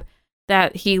lab,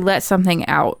 that he let something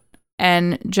out.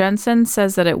 And Jensen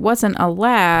says that it wasn't a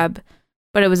lab,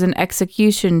 but it was an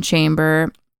execution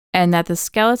chamber, and that the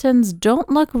skeletons don't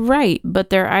look right, but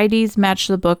their IDs match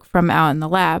the book from out in the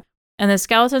lab. And the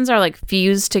skeletons are like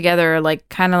fused together, like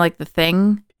kind of like the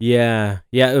Thing. Yeah.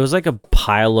 Yeah, it was like a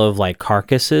pile of like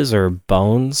carcasses or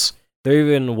bones. There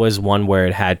even was one where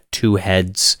it had two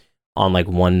heads on like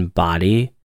one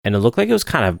body, and it looked like it was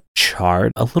kind of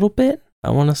charred a little bit. I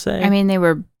want to say. I mean, they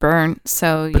were burnt,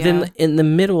 so but yeah. then in the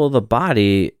middle of the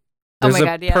body, there's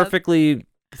perfectly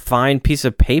fine piece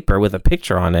of paper with a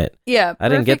picture on it. Yeah, I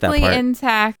didn't get that part. Perfectly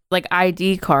intact, like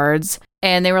ID cards,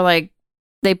 and they were like,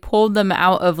 they pulled them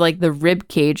out of like the rib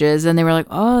cages, and they were like,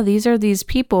 oh, these are these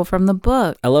people from the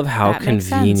book. I love how That makes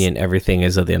convenient everything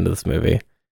is at the end of this movie.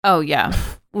 Oh yeah,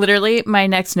 literally. My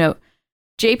next note.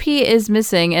 JP is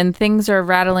missing and things are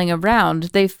rattling around.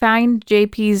 They find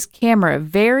JP's camera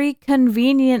very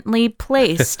conveniently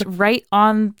placed right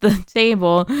on the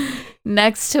table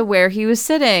next to where he was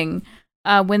sitting.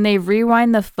 When they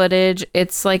rewind the footage,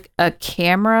 it's like a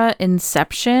camera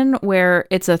inception where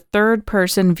it's a third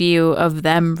person view of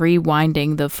them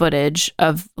rewinding the footage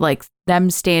of like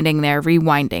them standing there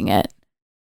rewinding it.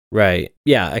 Right.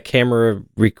 Yeah, a camera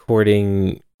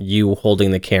recording you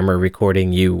holding the camera,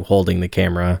 recording you holding the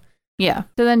camera. Yeah.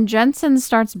 So then Jensen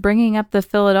starts bringing up the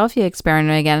Philadelphia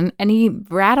experiment again, and he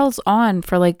rattles on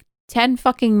for like 10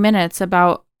 fucking minutes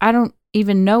about, I don't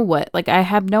even know what. Like, I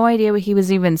have no idea what he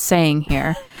was even saying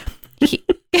here.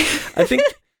 I think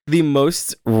the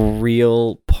most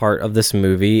real part of this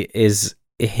movie is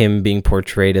him being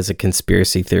portrayed as a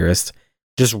conspiracy theorist,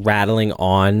 just rattling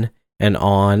on and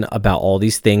on about all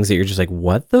these things that you're just like,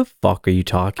 what the fuck are you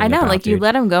talking about? I know, like, dude? you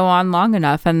let him go on long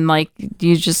enough and, like,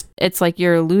 you just, it's like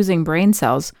you're losing brain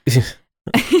cells.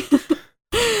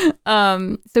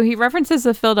 So he references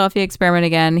the Philadelphia experiment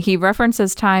again. He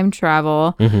references time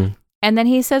travel. Mm-hmm. And then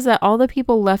he says that all the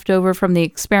people left over from the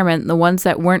experiment, the ones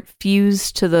that weren't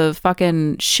fused to the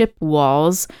fucking ship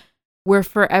walls, were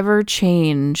forever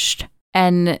changed.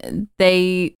 And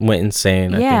they went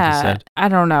insane, I think he said. I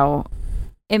don't know.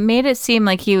 It made it seem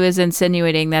like he was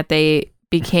insinuating that they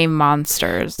became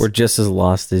monsters. We're just as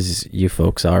lost as you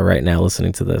folks are right now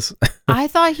listening to this. I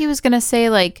thought he was going to say,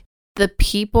 like, the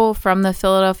people from the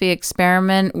Philadelphia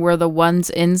experiment were the ones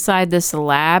inside this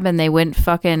lab and they went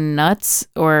fucking nuts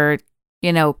or,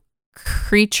 you know,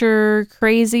 creature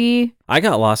crazy. I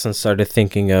got lost and started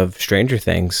thinking of Stranger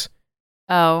Things.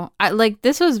 Oh,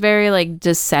 this was very like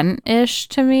Descent-ish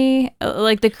to me.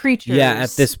 Like the creatures. Yeah,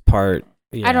 at this part.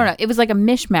 Yeah. I don't know. It was like a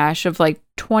mishmash of like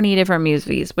 20 different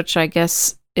movies, which I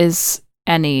guess is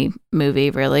any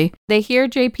movie, really. They hear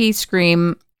JP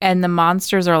scream and the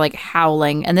monsters are like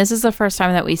howling. And this is the first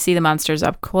time that we see the monsters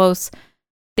up close.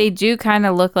 They do kind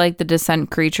of look like the Descent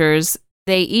creatures.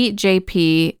 They eat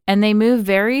JP and they move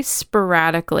very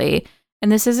sporadically.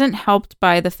 And this isn't helped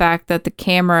by the fact that the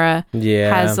camera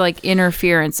has like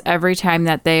interference every time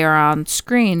that they are on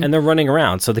screen. And they're running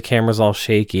around, so the camera's all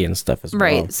shaky and stuff as well.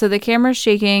 Right. So the camera's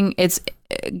shaking. It's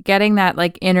getting that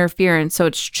like interference, so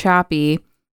it's choppy.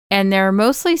 And they're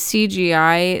mostly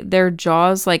CGI. Their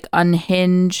jaws like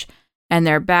unhinge and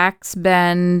their backs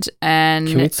bend. And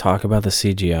can we talk about the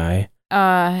CGI?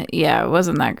 Yeah, it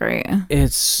wasn't that great.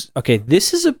 It's okay.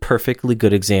 This is a perfectly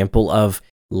good example of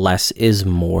less is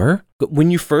more.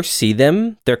 When you first see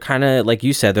them, they're kind of like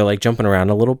you said, they're like jumping around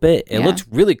a little bit. It looks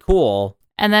really cool.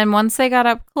 And then once they got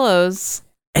up close,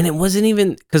 and it wasn't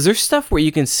even because there's stuff where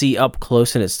you can see up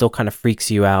close and it still kind of freaks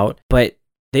you out, but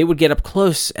they would get up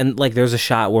close and like there's a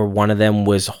shot where one of them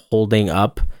was holding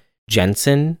up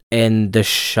Jensen and the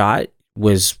shot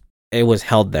was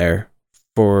held there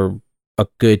for a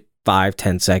good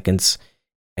 5-10 seconds,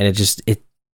 and it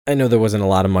I know there wasn't a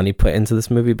lot of money put into this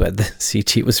movie, but the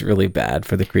CG was really bad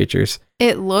for the creatures.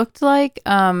 It looked like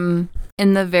in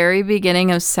the very beginning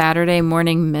of Saturday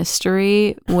Morning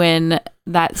Mystery when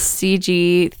that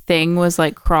CG thing was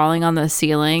like crawling on the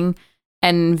ceiling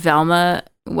and Velma,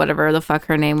 whatever the fuck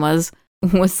her name was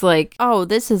like, "Oh,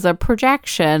 this is a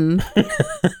projection."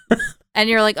 And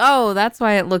you're like, "Oh, that's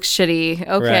why it looks shitty."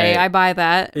 Okay, right. I buy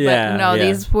that. Yeah, but no,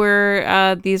 these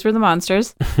were the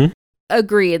monsters.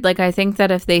 Agreed. Like, I think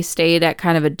that if they stayed at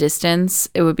kind of a distance,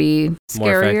 it would be scarier.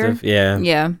 More effective. Yeah.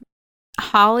 Yeah.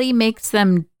 Holly makes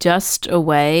them dust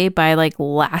away by like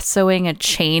lassoing a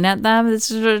chain at them. This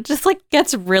just like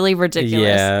gets really ridiculous.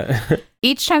 Yeah.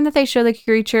 Each time that they show the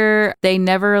creature, they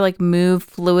never like move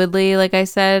fluidly, like I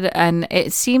said. And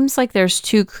it seems like there's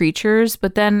two creatures,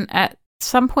 but then at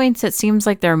some points it seems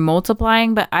like they're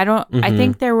multiplying, but I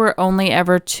think there were only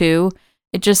ever two.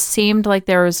 It just seemed like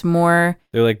there was more.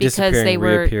 They're like because they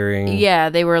were reappearing. Yeah,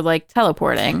 they were like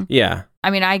teleporting. Yeah. I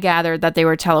mean, I gathered that they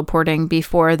were teleporting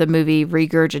before the movie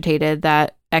regurgitated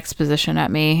that exposition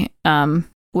at me,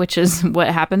 which is what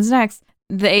happens next.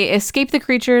 They escape the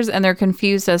creatures and they're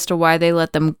confused as to why they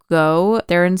let them go.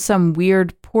 They're in some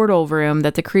weird portal room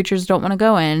that the creatures don't want to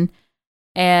go in.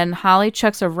 And Holly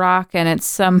chucks a rock and it's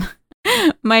some...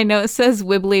 My note says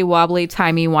wibbly wobbly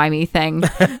timey wimey thing.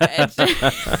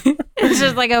 It's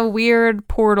just like a weird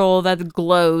portal that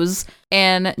glows.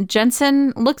 And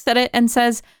Jensen looks at it and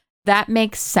says, "That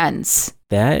makes sense."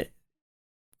 That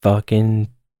fucking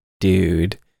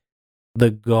dude.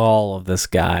 The gall of this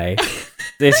guy.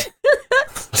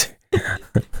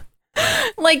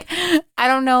 Like, I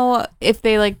don't know if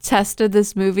they like tested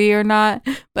this movie or not,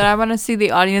 but I want to see the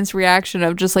audience reaction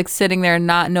of just like sitting there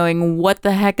not knowing what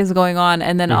the heck is going on.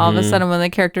 And then all of a sudden when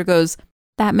the character goes,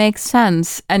 "That makes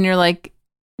sense." And you're like,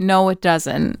 no, it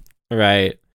doesn't.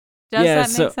 Right.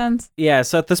 Does that make sense? Yeah.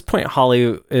 So at this point,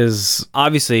 Holly is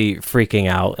obviously freaking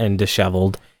out and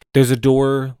disheveled. There's a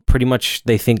door pretty much,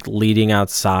 they think, leading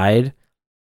outside.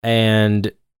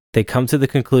 And they come to the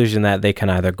conclusion that they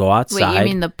can either go outside. Wait, you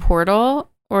mean the portal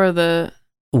or the...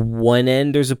 One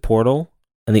end there's a portal,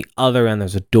 and the other end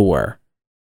there's a door.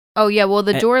 Oh, yeah. Well,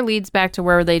 the door leads back to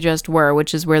where they just were,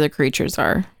 which is where the creatures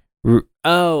are.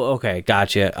 Oh, okay.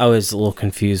 Gotcha. I was a little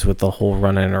confused with the whole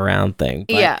running around thing.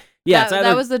 But yeah. Yeah,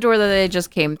 that was the door that they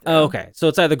just came through. Oh, okay. So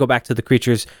it's either go back to the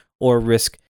creatures or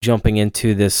risk jumping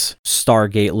into this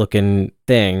Stargate-looking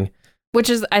thing. Which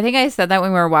is, I think I said that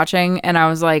when we were watching, and I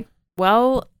was like,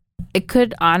 well... It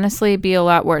could honestly be a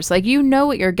lot worse. Like, you know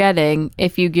what you're getting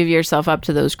if you give yourself up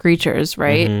to those creatures,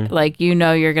 right? Mm-hmm. Like, you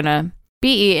know you're going to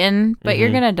be eaten, but you're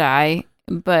going to die.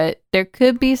 But there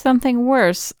could be something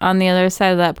worse on the other side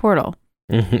of that portal.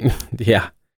 Yeah.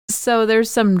 So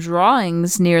there's some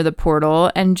drawings near the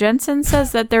portal, and Jensen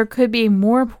says that there could be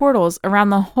more portals around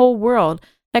the whole world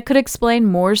that could explain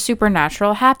more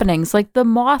supernatural happenings, like the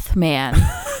Mothman.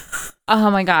 Oh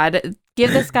my God.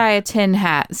 Give this guy a tin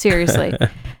hat. Seriously.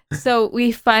 So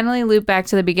we finally loop back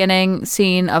to the beginning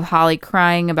scene of Holly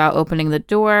crying about opening the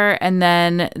door, and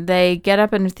then they get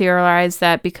up and theorize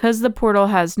that because the portal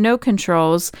has no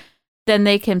controls, then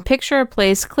they can picture a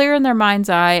place clear in their mind's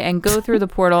eye and go through the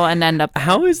portal and end up...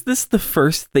 How is this the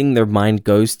first thing their mind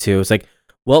goes to? It's like,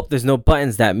 well, there's no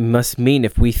buttons. That must mean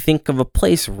if we think of a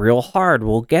place real hard,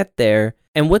 we'll get there.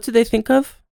 And what do they think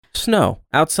of? Snow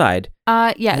outside.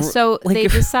 Yeah. So they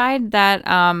decide that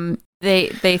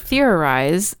they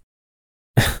theorize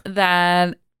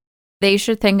that they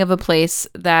should think of a place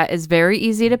that is very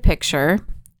easy to picture,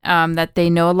 that they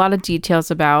know a lot of details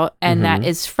about, and that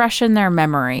is fresh in their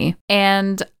memory.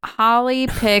 And Holly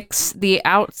picks the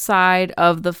outside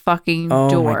of the fucking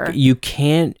door. You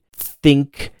can't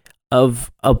think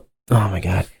of a... Oh my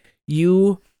God.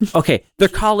 Okay, they're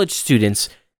college students.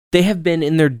 They have been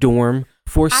in their dorm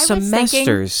for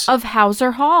semesters. Of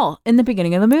Hauser Hall in the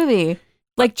beginning of the movie.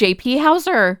 Like J.P.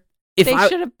 Hauser. If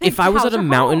I was at a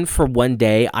mountain for one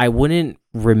day, I wouldn't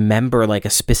remember like a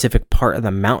specific part of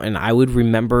the mountain. I would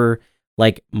remember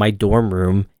like my dorm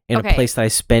room in a place that I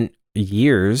spent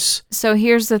years. So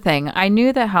here's the thing. I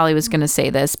knew that Holly was going to say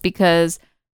this because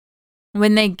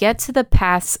when they get to the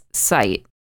pass site,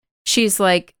 she's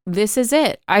like, this is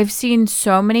it. I've seen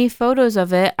so many photos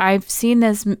of it. I've seen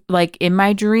this like in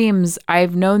my dreams.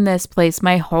 I've known this place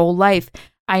my whole life.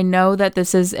 I know that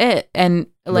this is it. And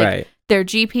like their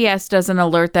GPS doesn't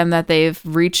alert them that they've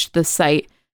reached the site.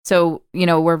 So,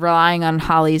 we're relying on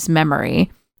Holly's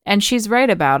memory. And she's right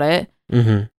about it,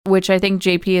 which I think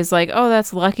JP is like, oh,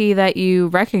 that's lucky that you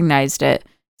recognized it.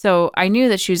 So I knew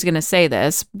that she was going to say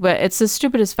this, but it's the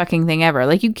stupidest fucking thing ever.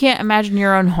 Like, you can't imagine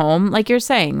your own home, like you're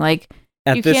saying. Like,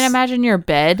 can't imagine your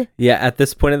bed. Yeah, at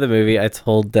this point of the movie, I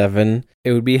told Devin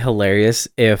it would be hilarious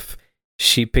if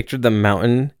she pictured the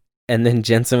mountain and then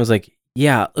Jensen was like,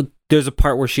 yeah, there's a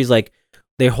part where she's like,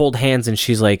 they hold hands and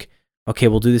she's like, okay,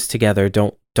 we'll do this together.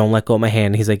 Don't let go of my hand.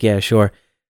 And he's like, yeah, sure.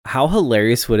 How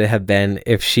hilarious would it have been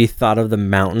if she thought of the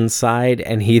mountainside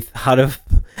and he thought of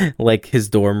like his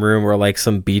dorm room or like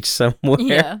some beach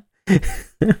somewhere?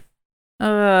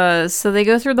 Yeah. So they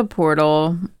go through the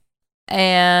portal,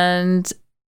 and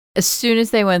as soon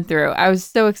as they went through, I was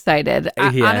so excited.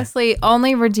 Honestly,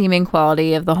 only redeeming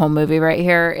quality of the whole movie right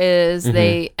here is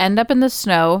they end up in the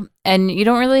snow, and you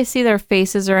don't really see their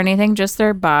faces or anything, just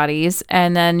their bodies.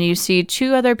 And then you see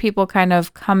two other people kind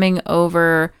of coming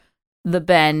over the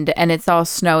bend, and it's all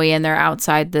snowy, and they're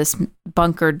outside this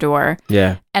bunker door.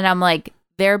 Yeah. And I'm like,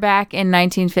 they're back in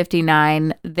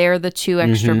 1959. They're the two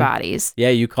extra bodies. Yeah,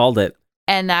 you called it.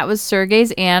 And that was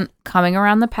Sergei's aunt coming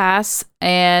around the pass,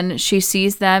 and she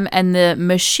sees them, and the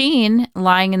machine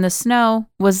lying in the snow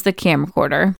was the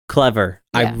camcorder. Clever.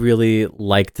 Yeah. I really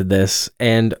liked this.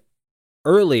 And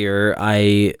earlier,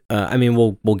 I mean,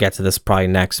 we'll get to this probably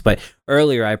next, but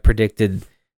earlier I predicted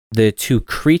the two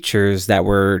creatures that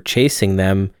were chasing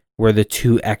them were the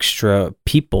two extra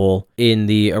people in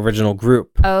the original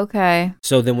group. Okay.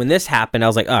 So then when this happened, I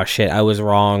was like, oh shit, I was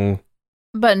wrong.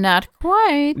 But not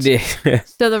quite.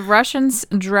 So the Russians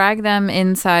drag them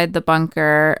inside the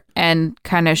bunker and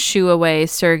kind of shoo away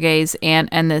Sergei's aunt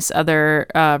and this other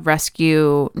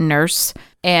rescue nurse.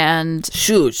 And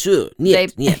shoo,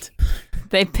 niet.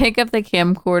 They pick up the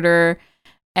camcorder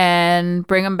and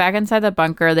bring them back inside the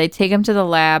bunker. They take them to the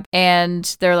lab, and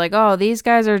they're like, oh, these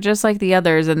guys are just like the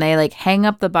others. And they like hang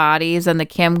up the bodies, and the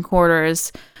camcorder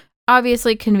is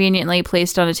obviously conveniently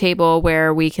placed on a table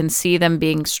where we can see them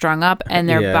being strung up, and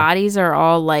their bodies are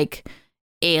all like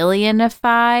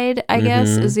alienified, I guess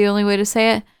is the only way to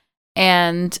say it.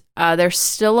 And they're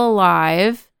still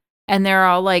alive, and they're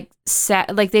all like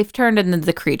like they've turned into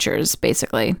the creatures.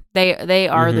 Basically, they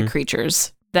are the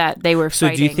creatures that they were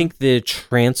fighting. So do you think the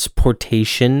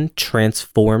transportation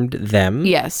transformed them?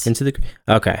 Yes. Into the...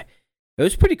 Okay. It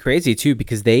was pretty crazy, too,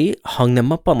 because they hung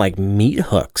them up on, like, meat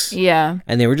hooks. Yeah.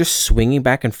 And they were just swinging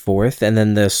back and forth, and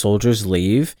then the soldiers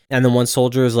leave. And then one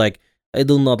soldier is like, I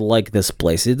do not like this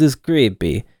place. It is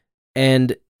creepy.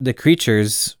 And the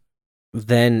creatures,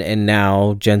 then and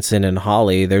now, Jensen and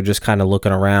Holly, they're just kind of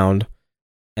looking around.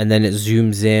 And then it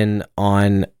zooms in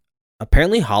on...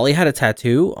 Apparently, Holly had a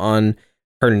tattoo on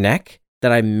her neck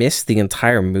that I missed the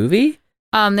entire movie.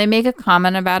 They make a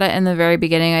comment about it in the very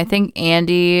beginning. I think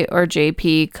Andy or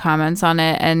JP comments on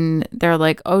it, and they're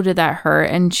like, oh, did that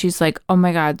hurt? And she's like, oh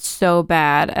my God, so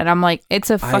bad. And I'm like, it's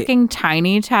a fucking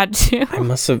tiny tattoo. I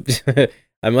must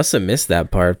have missed that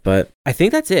part, but I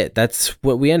think that's it. That's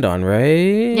what we end on,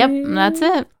 right? Yep, that's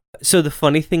it. So the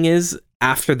funny thing is,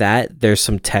 after that, there's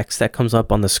some text that comes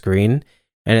up on the screen,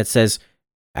 and it says,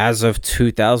 as of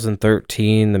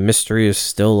 2013, the mystery is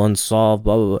still unsolved,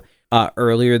 blah, blah, blah.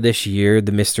 Earlier this year,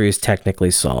 the mystery is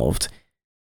technically solved.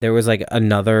 There was like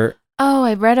another... Oh,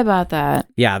 I read about that.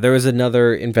 Yeah, there was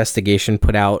another investigation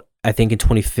put out, I think in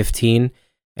 2015,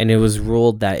 and it was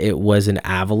ruled that it was an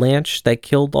avalanche that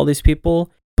killed all these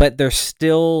people. But there's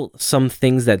still some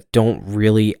things that don't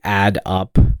really add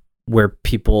up, where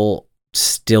people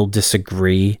still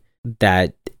disagree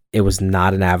that it was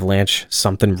not an avalanche.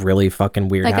 Something really fucking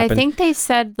weird Like, happened. I think they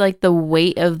said, like, the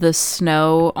weight of the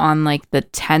snow on, like, the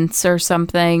tents or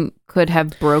something could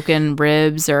have broken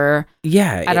ribs or...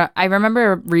 Yeah. I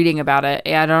remember reading about it.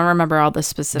 Yeah, I don't remember all the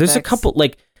specifics. There's a couple,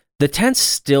 like, the tents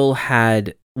still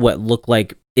had what looked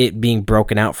like it being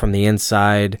broken out from the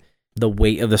inside. The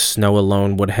weight of the snow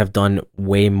alone would have done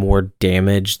way more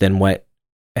damage than what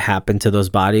happened to those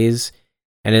bodies.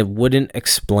 And it wouldn't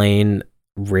explain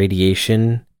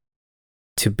radiation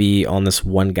to be on this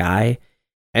one guy.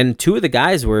 And two of the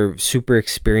guys were super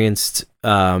experienced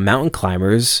mountain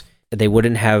climbers. They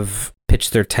wouldn't have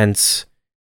pitched their tents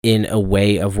in a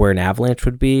way of where an avalanche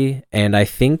would be. And I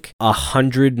think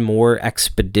 100 more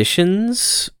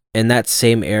expeditions in that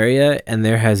same area, and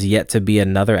there has yet to be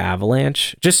another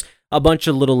avalanche. Just a bunch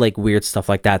of little like weird stuff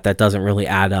like that doesn't really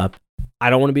add up. I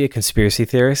don't want to be a conspiracy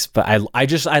theorist, but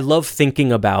I love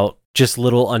thinking about just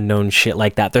little unknown shit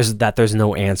like that. There's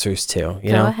no answers to,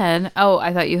 you know? Go ahead. Oh,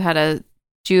 I thought you had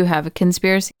do you have a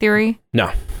conspiracy theory?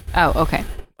 No. Oh, okay.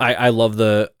 I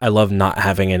love not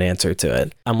having an answer to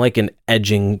it. I'm like an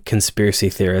edging conspiracy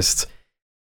theorist.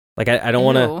 Like I don't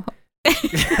want to.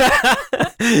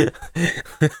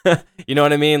 You know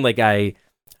what I mean? Like I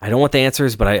don't want the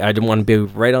answers, but I don't want to be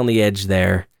right on the edge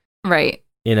there. Right.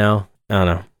 You know? I don't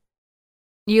know.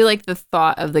 You like the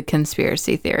thought of the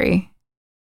conspiracy theory.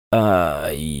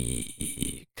 Kinda,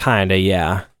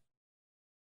 yeah.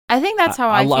 I think that's how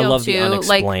I feel I love too. the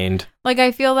unexplained. Like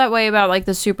I feel that way about like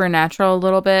the supernatural a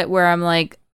little bit, where I'm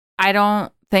like, I don't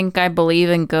think I believe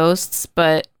in ghosts,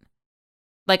 but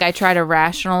like I try to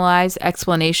rationalize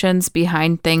explanations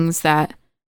behind things that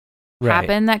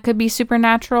happen that could be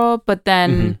supernatural. But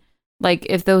then, like,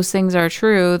 if those things are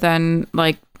true, then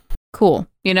like, cool,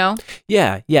 you know?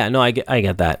 Yeah. No, I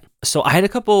get that. So I had a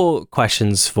couple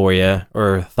questions for you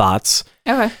or thoughts.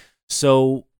 Okay.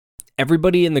 So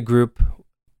everybody in the group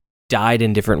died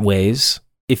in different ways.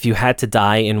 If you had to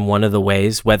die in one of the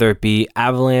ways, whether it be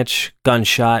avalanche,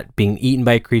 gunshot, being eaten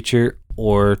by a creature,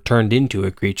 or turned into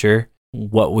a creature,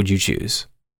 what would you choose?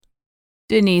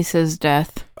 Denise's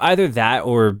death. Either that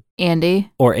or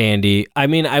Andy. I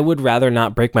mean, I would rather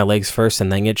not break my legs first and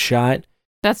then get shot.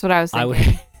 That's what I was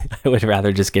thinking. I would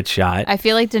rather just get shot. I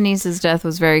feel like Denise's death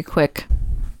was very quick,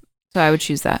 so I would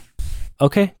choose that.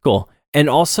 Okay, cool. And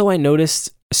also I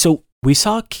noticed, so we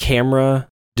saw camera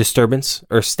disturbance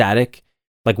or static,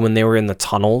 like when they were in the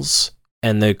tunnels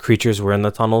and the creatures were in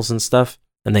the tunnels and stuff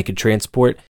and they could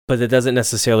transport, but that doesn't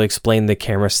necessarily explain the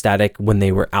camera static when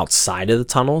they were outside of the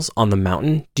tunnels on the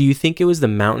mountain. Do you think it was the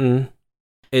mountain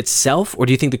itself, or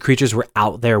do you think the creatures were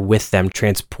out there with them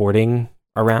transporting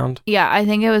around? Yeah, I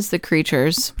think it was the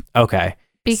creatures. Okay.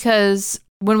 Because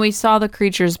when we saw the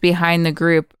creatures behind the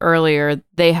group earlier,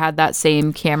 they had that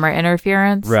same camera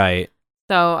interference. Right.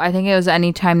 So I think it was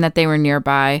any time that they were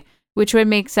nearby, which would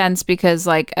make sense because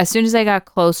like as soon as they got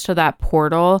close to that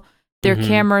portal, their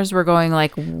cameras were going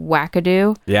like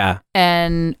wackadoo. Yeah.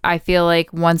 And I feel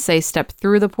like once they stepped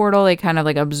through the portal, they kind of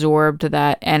like absorbed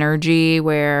that energy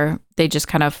where they just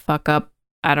kind of fuck up,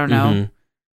 I don't know,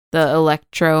 the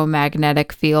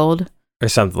electromagnetic field. Or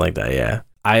something like that, yeah.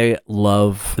 I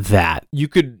love that. You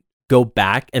could go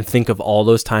back and think of all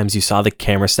those times you saw the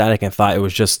camera static and thought it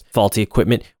was just faulty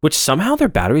equipment, which somehow their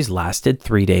batteries lasted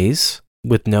 3 days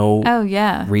with no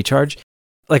recharge.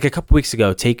 Like a couple weeks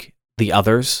ago, take The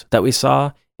Others that we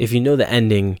saw. If you know the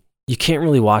ending, you can't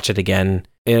really watch it again.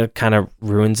 It kind of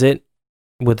ruins it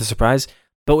with the surprise.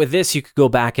 But with this, you could go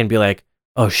back and be like,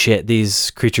 oh shit,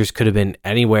 these creatures could have been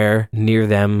anywhere near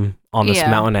them on this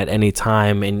mountain at any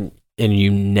time, and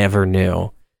you never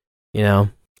knew, you know?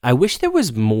 I wish there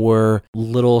was more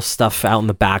little stuff out in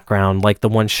the background, like the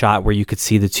one shot where you could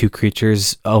see the two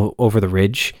creatures over the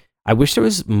ridge. I wish there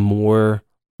was more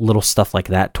little stuff like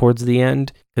that towards the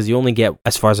end, because you only get,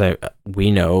 as far as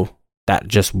we know, that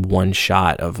just one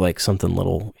shot of like something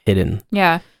little hidden.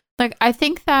 Yeah. Like, I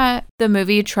think that the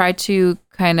movie tried to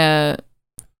kind of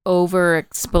over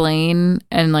explain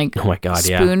and like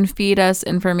spoon feed us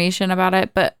information about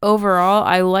it, but overall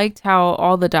I liked how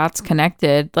all the dots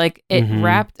connected. Like it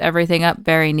wrapped everything up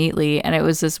very neatly, and it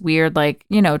was this weird like,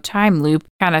 you know, time loop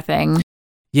kind of thing.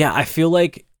 Yeah, I feel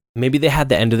like maybe they had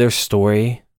the end of their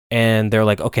story and they're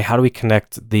like, okay, how do we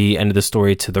connect the end of the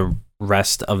story to the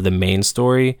rest of the main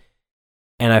story?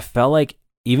 And I felt like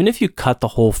even if you cut the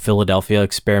whole Philadelphia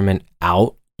experiment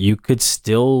out, you could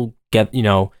still get, you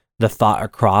know, the thought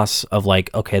across of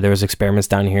like, okay, there's experiments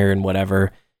down here and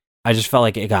whatever. I just felt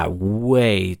like it got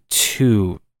way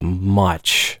too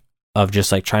much of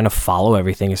just like trying to follow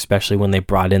everything, especially when they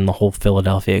brought in the whole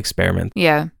Philadelphia experiment.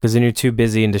 Yeah. Because then you're too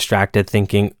busy and distracted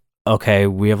thinking, okay,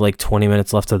 we have like 20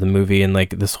 minutes left of the movie, and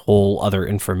like this whole other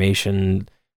information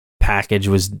package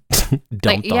was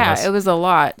dumped on us. It was a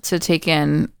lot to take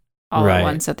in all at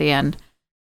once at the end.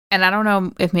 And I don't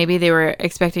know if maybe they were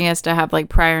expecting us to have like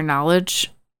prior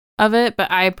knowledge of it, but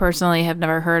I personally have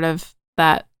never heard of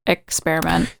that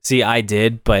experiment. See, I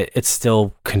did, but it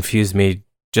still confused me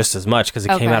just as much because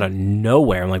it came out of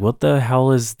nowhere. I'm like, what the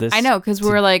hell is this? I know, because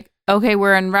we're like, okay,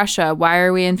 we're in Russia. Why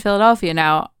are we in Philadelphia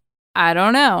now? I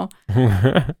don't know.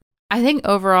 I think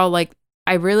overall, like,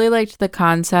 I really liked the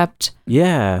concept.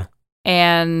 Yeah.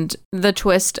 And the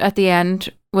twist at the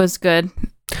end was good.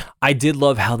 I did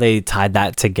love how they tied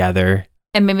that together.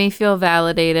 It made me feel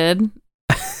validated.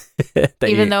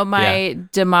 Even though my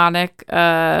demonic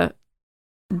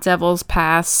Devil's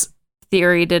Pass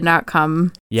theory did not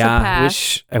come to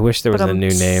pass. I wish there was a new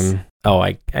name. Oh,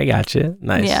 I got you.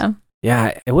 Nice.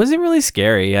 Yeah, it wasn't really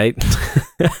scary.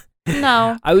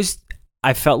 No.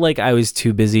 I felt like I was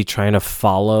too busy trying to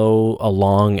follow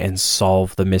along and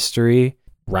solve the mystery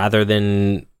rather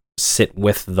than sit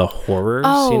with the horrors,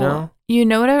 you know? You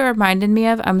know what it reminded me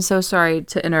of? I'm so sorry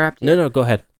to interrupt you. No, go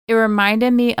ahead. It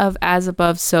reminded me of As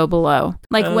Above, So Below.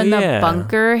 Like when the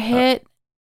bunker hit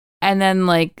and then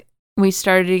like we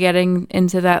started getting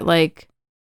into that like...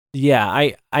 Yeah,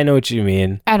 I know what you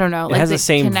mean. I don't know. It has the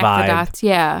same connect vibe. The dots.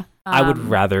 Yeah. I would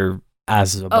rather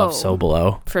As Above, So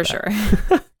Below. For sure.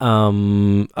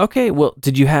 Okay, well,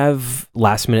 did you have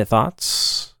last minute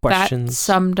thoughts? Questions? That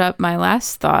summed up my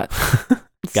last thought.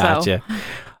 Gotcha.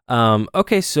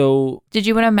 Okay, so... Did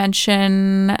you want to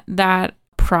mention that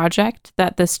project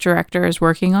that this director is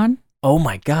working on? Oh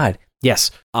my God.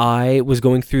 Yes. I was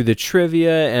going through the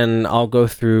trivia, and I'll go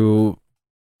through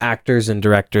actors and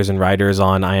directors and writers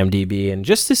on IMDb, and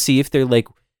just to see if they're like,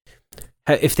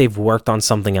 if they've worked on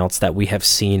something else that we have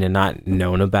seen and not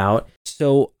known about.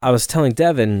 So I was telling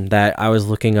Devin that I was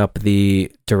looking up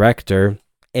the director,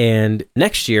 and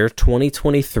next year,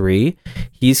 2023,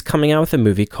 he's coming out with a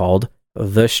movie called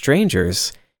The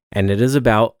Strangers, and it's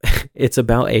about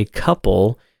a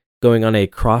couple going on a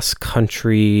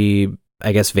cross-country,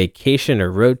 I guess, vacation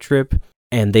or road trip,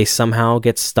 and they somehow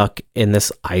get stuck in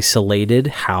this isolated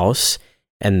house,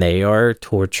 and they are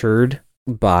tortured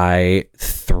by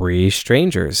 3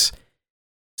 strangers.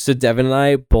 So Devin and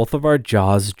I, both of our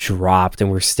jaws dropped,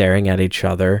 and we're staring at each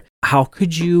other. How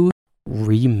could you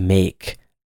remake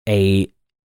a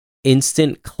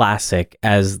instant classic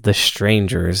as The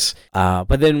Strangers?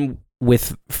 But then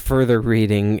with further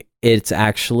reading, it's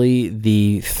actually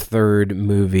the 3rd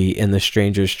movie in the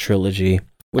Strangers trilogy,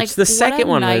 which like, the second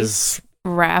one was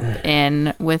wrap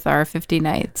in with our 50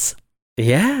 Nights.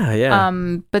 Yeah.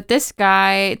 But this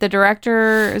guy, the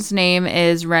director's name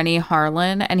is Renny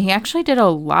Harlin, and he actually did a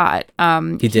lot.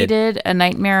 He did A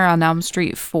Nightmare on Elm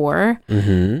Street 4,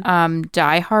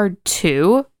 Die Hard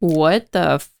 2. What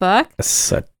the fuck?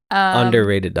 That's an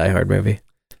underrated Die Hard movie.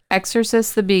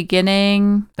 Exorcist: The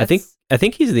Beginning. I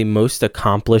think he's the most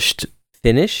accomplished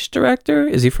Finnish director.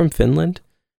 Is he from Finland?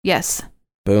 Yes.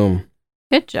 Boom.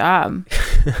 Good job.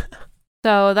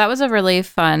 So that was a really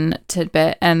fun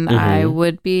tidbit, and I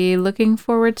would be looking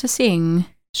forward to seeing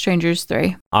Strangers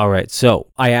 3. All right. So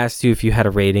I asked you if you had a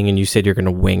rating, and you said you're going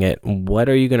to wing it. What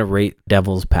are you going to rate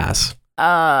Devil's Pass?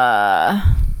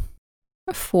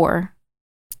 4.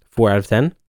 4 out of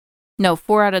 10? No,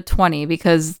 4 out of 20,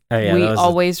 because we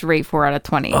always rate 4 out of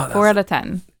 20. 4 out of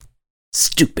 10.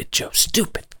 Stupid, Joe.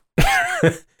 Stupid.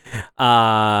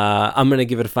 I'm going to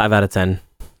give it a 5 out of 10.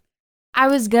 I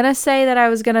was going to say that I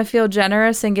was going to feel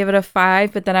generous and give it a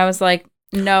 5, but then I was like,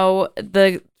 no,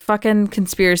 the fucking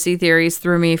conspiracy theories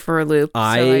threw me for a loop. So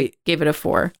I gave it a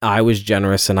 4. I was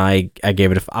generous, and I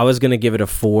gave it I was going to give it a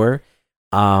 4.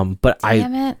 But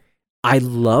Damn it. I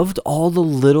loved all the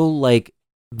little, like,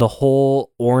 the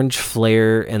whole orange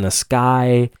flare in the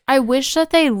sky. I wish that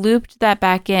they looped that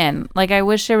back in. Like, I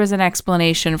wish there was an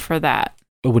explanation for that.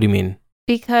 What do you mean?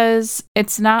 Because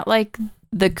it's not like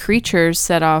the creatures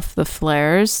set off the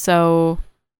flares, so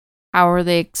how are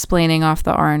they explaining off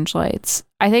the orange lights?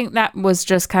 I think that was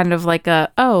just kind of like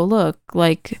a, oh, look,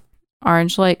 like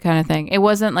orange light kind of thing. It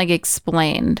wasn't like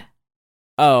explained.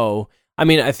 Oh, I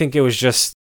mean, I think it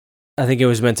was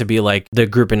meant to be like the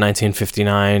group in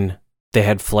 1959. They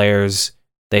had flares,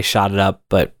 they shot it up,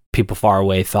 but people far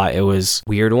away thought it was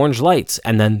weird orange lights.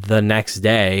 And then the next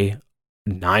day,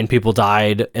 9 people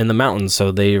died in the mountains,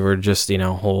 so they were just,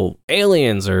 whole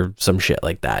aliens or some shit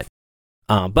like that.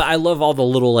 But I love all the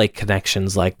little like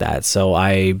connections like that, so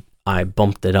I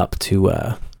bumped it up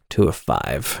to to a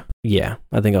 5. Yeah,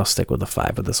 I think I'll stick with a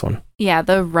 5 with this one. Yeah,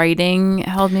 the writing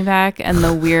held me back, and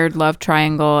the weird love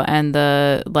triangle and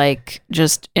the like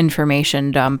just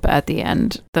information dump at the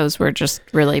end. Those were just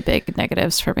really big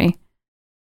negatives for me.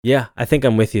 Yeah, I think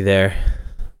I'm with you there.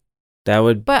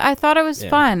 But I thought it was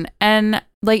fun. And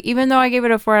like, even though I gave it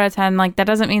a 4 out of 10, like that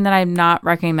doesn't mean that I'm not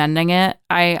recommending it.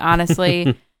 I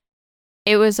honestly,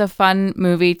 it was a fun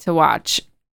movie to watch,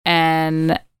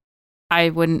 and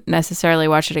I wouldn't necessarily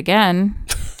watch it again.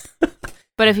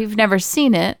 But if you've never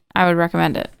seen it, I would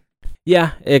recommend it.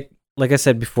 Yeah, it, like I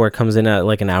said before, it comes in at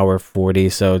like an hour 40,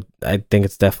 so I think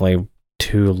it's definitely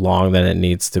too long than it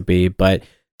needs to be. But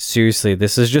seriously,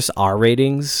 this is just our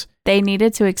ratings. They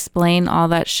needed to explain all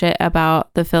that shit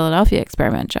about the Philadelphia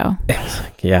experiment, Joe.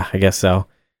 Yeah, I guess so.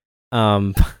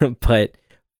 But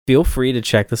feel free to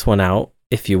check this one out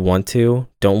if you want to.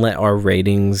 Don't let our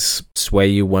ratings sway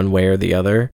you one way or the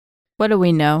other. What do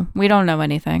we know? We don't know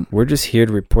anything. We're just here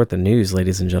to report the news,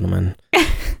 ladies and gentlemen.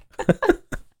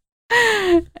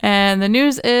 And the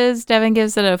news is Devin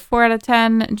gives it a 4 out of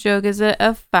 10. Joe gives it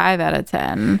a 5 out of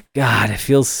 10. God, it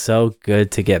feels so good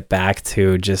to get back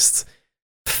to just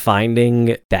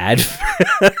finding bad.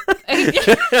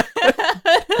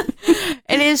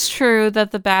 It is true that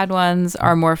the bad ones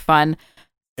are more fun.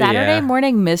 Saturday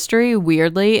Morning Mystery,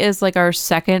 weirdly, is like our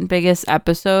second biggest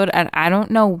episode, and I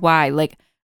don't know why. Like,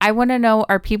 I want to know,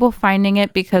 are people finding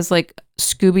it because like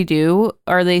Scooby-Doo?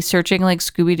 Are they searching like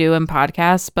Scooby-Doo in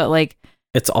podcasts? But like,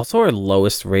 it's also our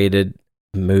lowest rated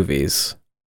movies.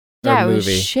 Yeah, it was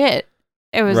shit.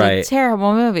 It was a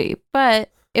terrible movie, but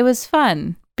it was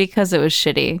fun because it was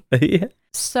shitty. Yeah.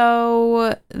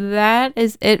 So that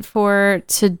is it for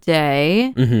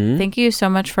today. Mm-hmm. Thank you so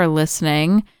much for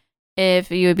listening. If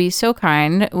you would be so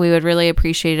kind, we would really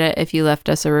appreciate it if you left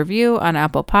us a review on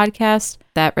Apple Podcasts.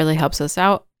 That really helps us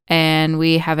out. And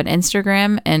we have an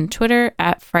Instagram and Twitter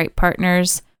at Fright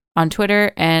Partners on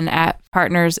Twitter and at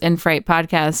Partners in Fright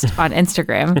Podcast on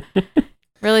Instagram.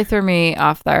 Really threw me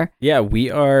off there. Yeah, we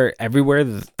are everywhere,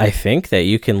 I think, that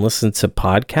you can listen to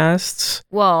podcasts.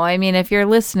 Well, I mean, if you're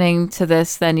listening to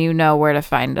this, then you know where to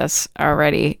find us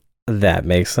already. That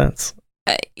makes sense.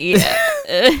 Yeah.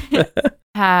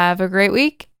 Have a great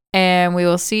week, and we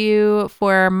will see you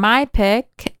for my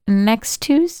pick next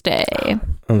Tuesday.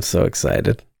 I'm so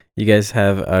excited. You guys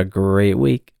have a great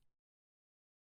week.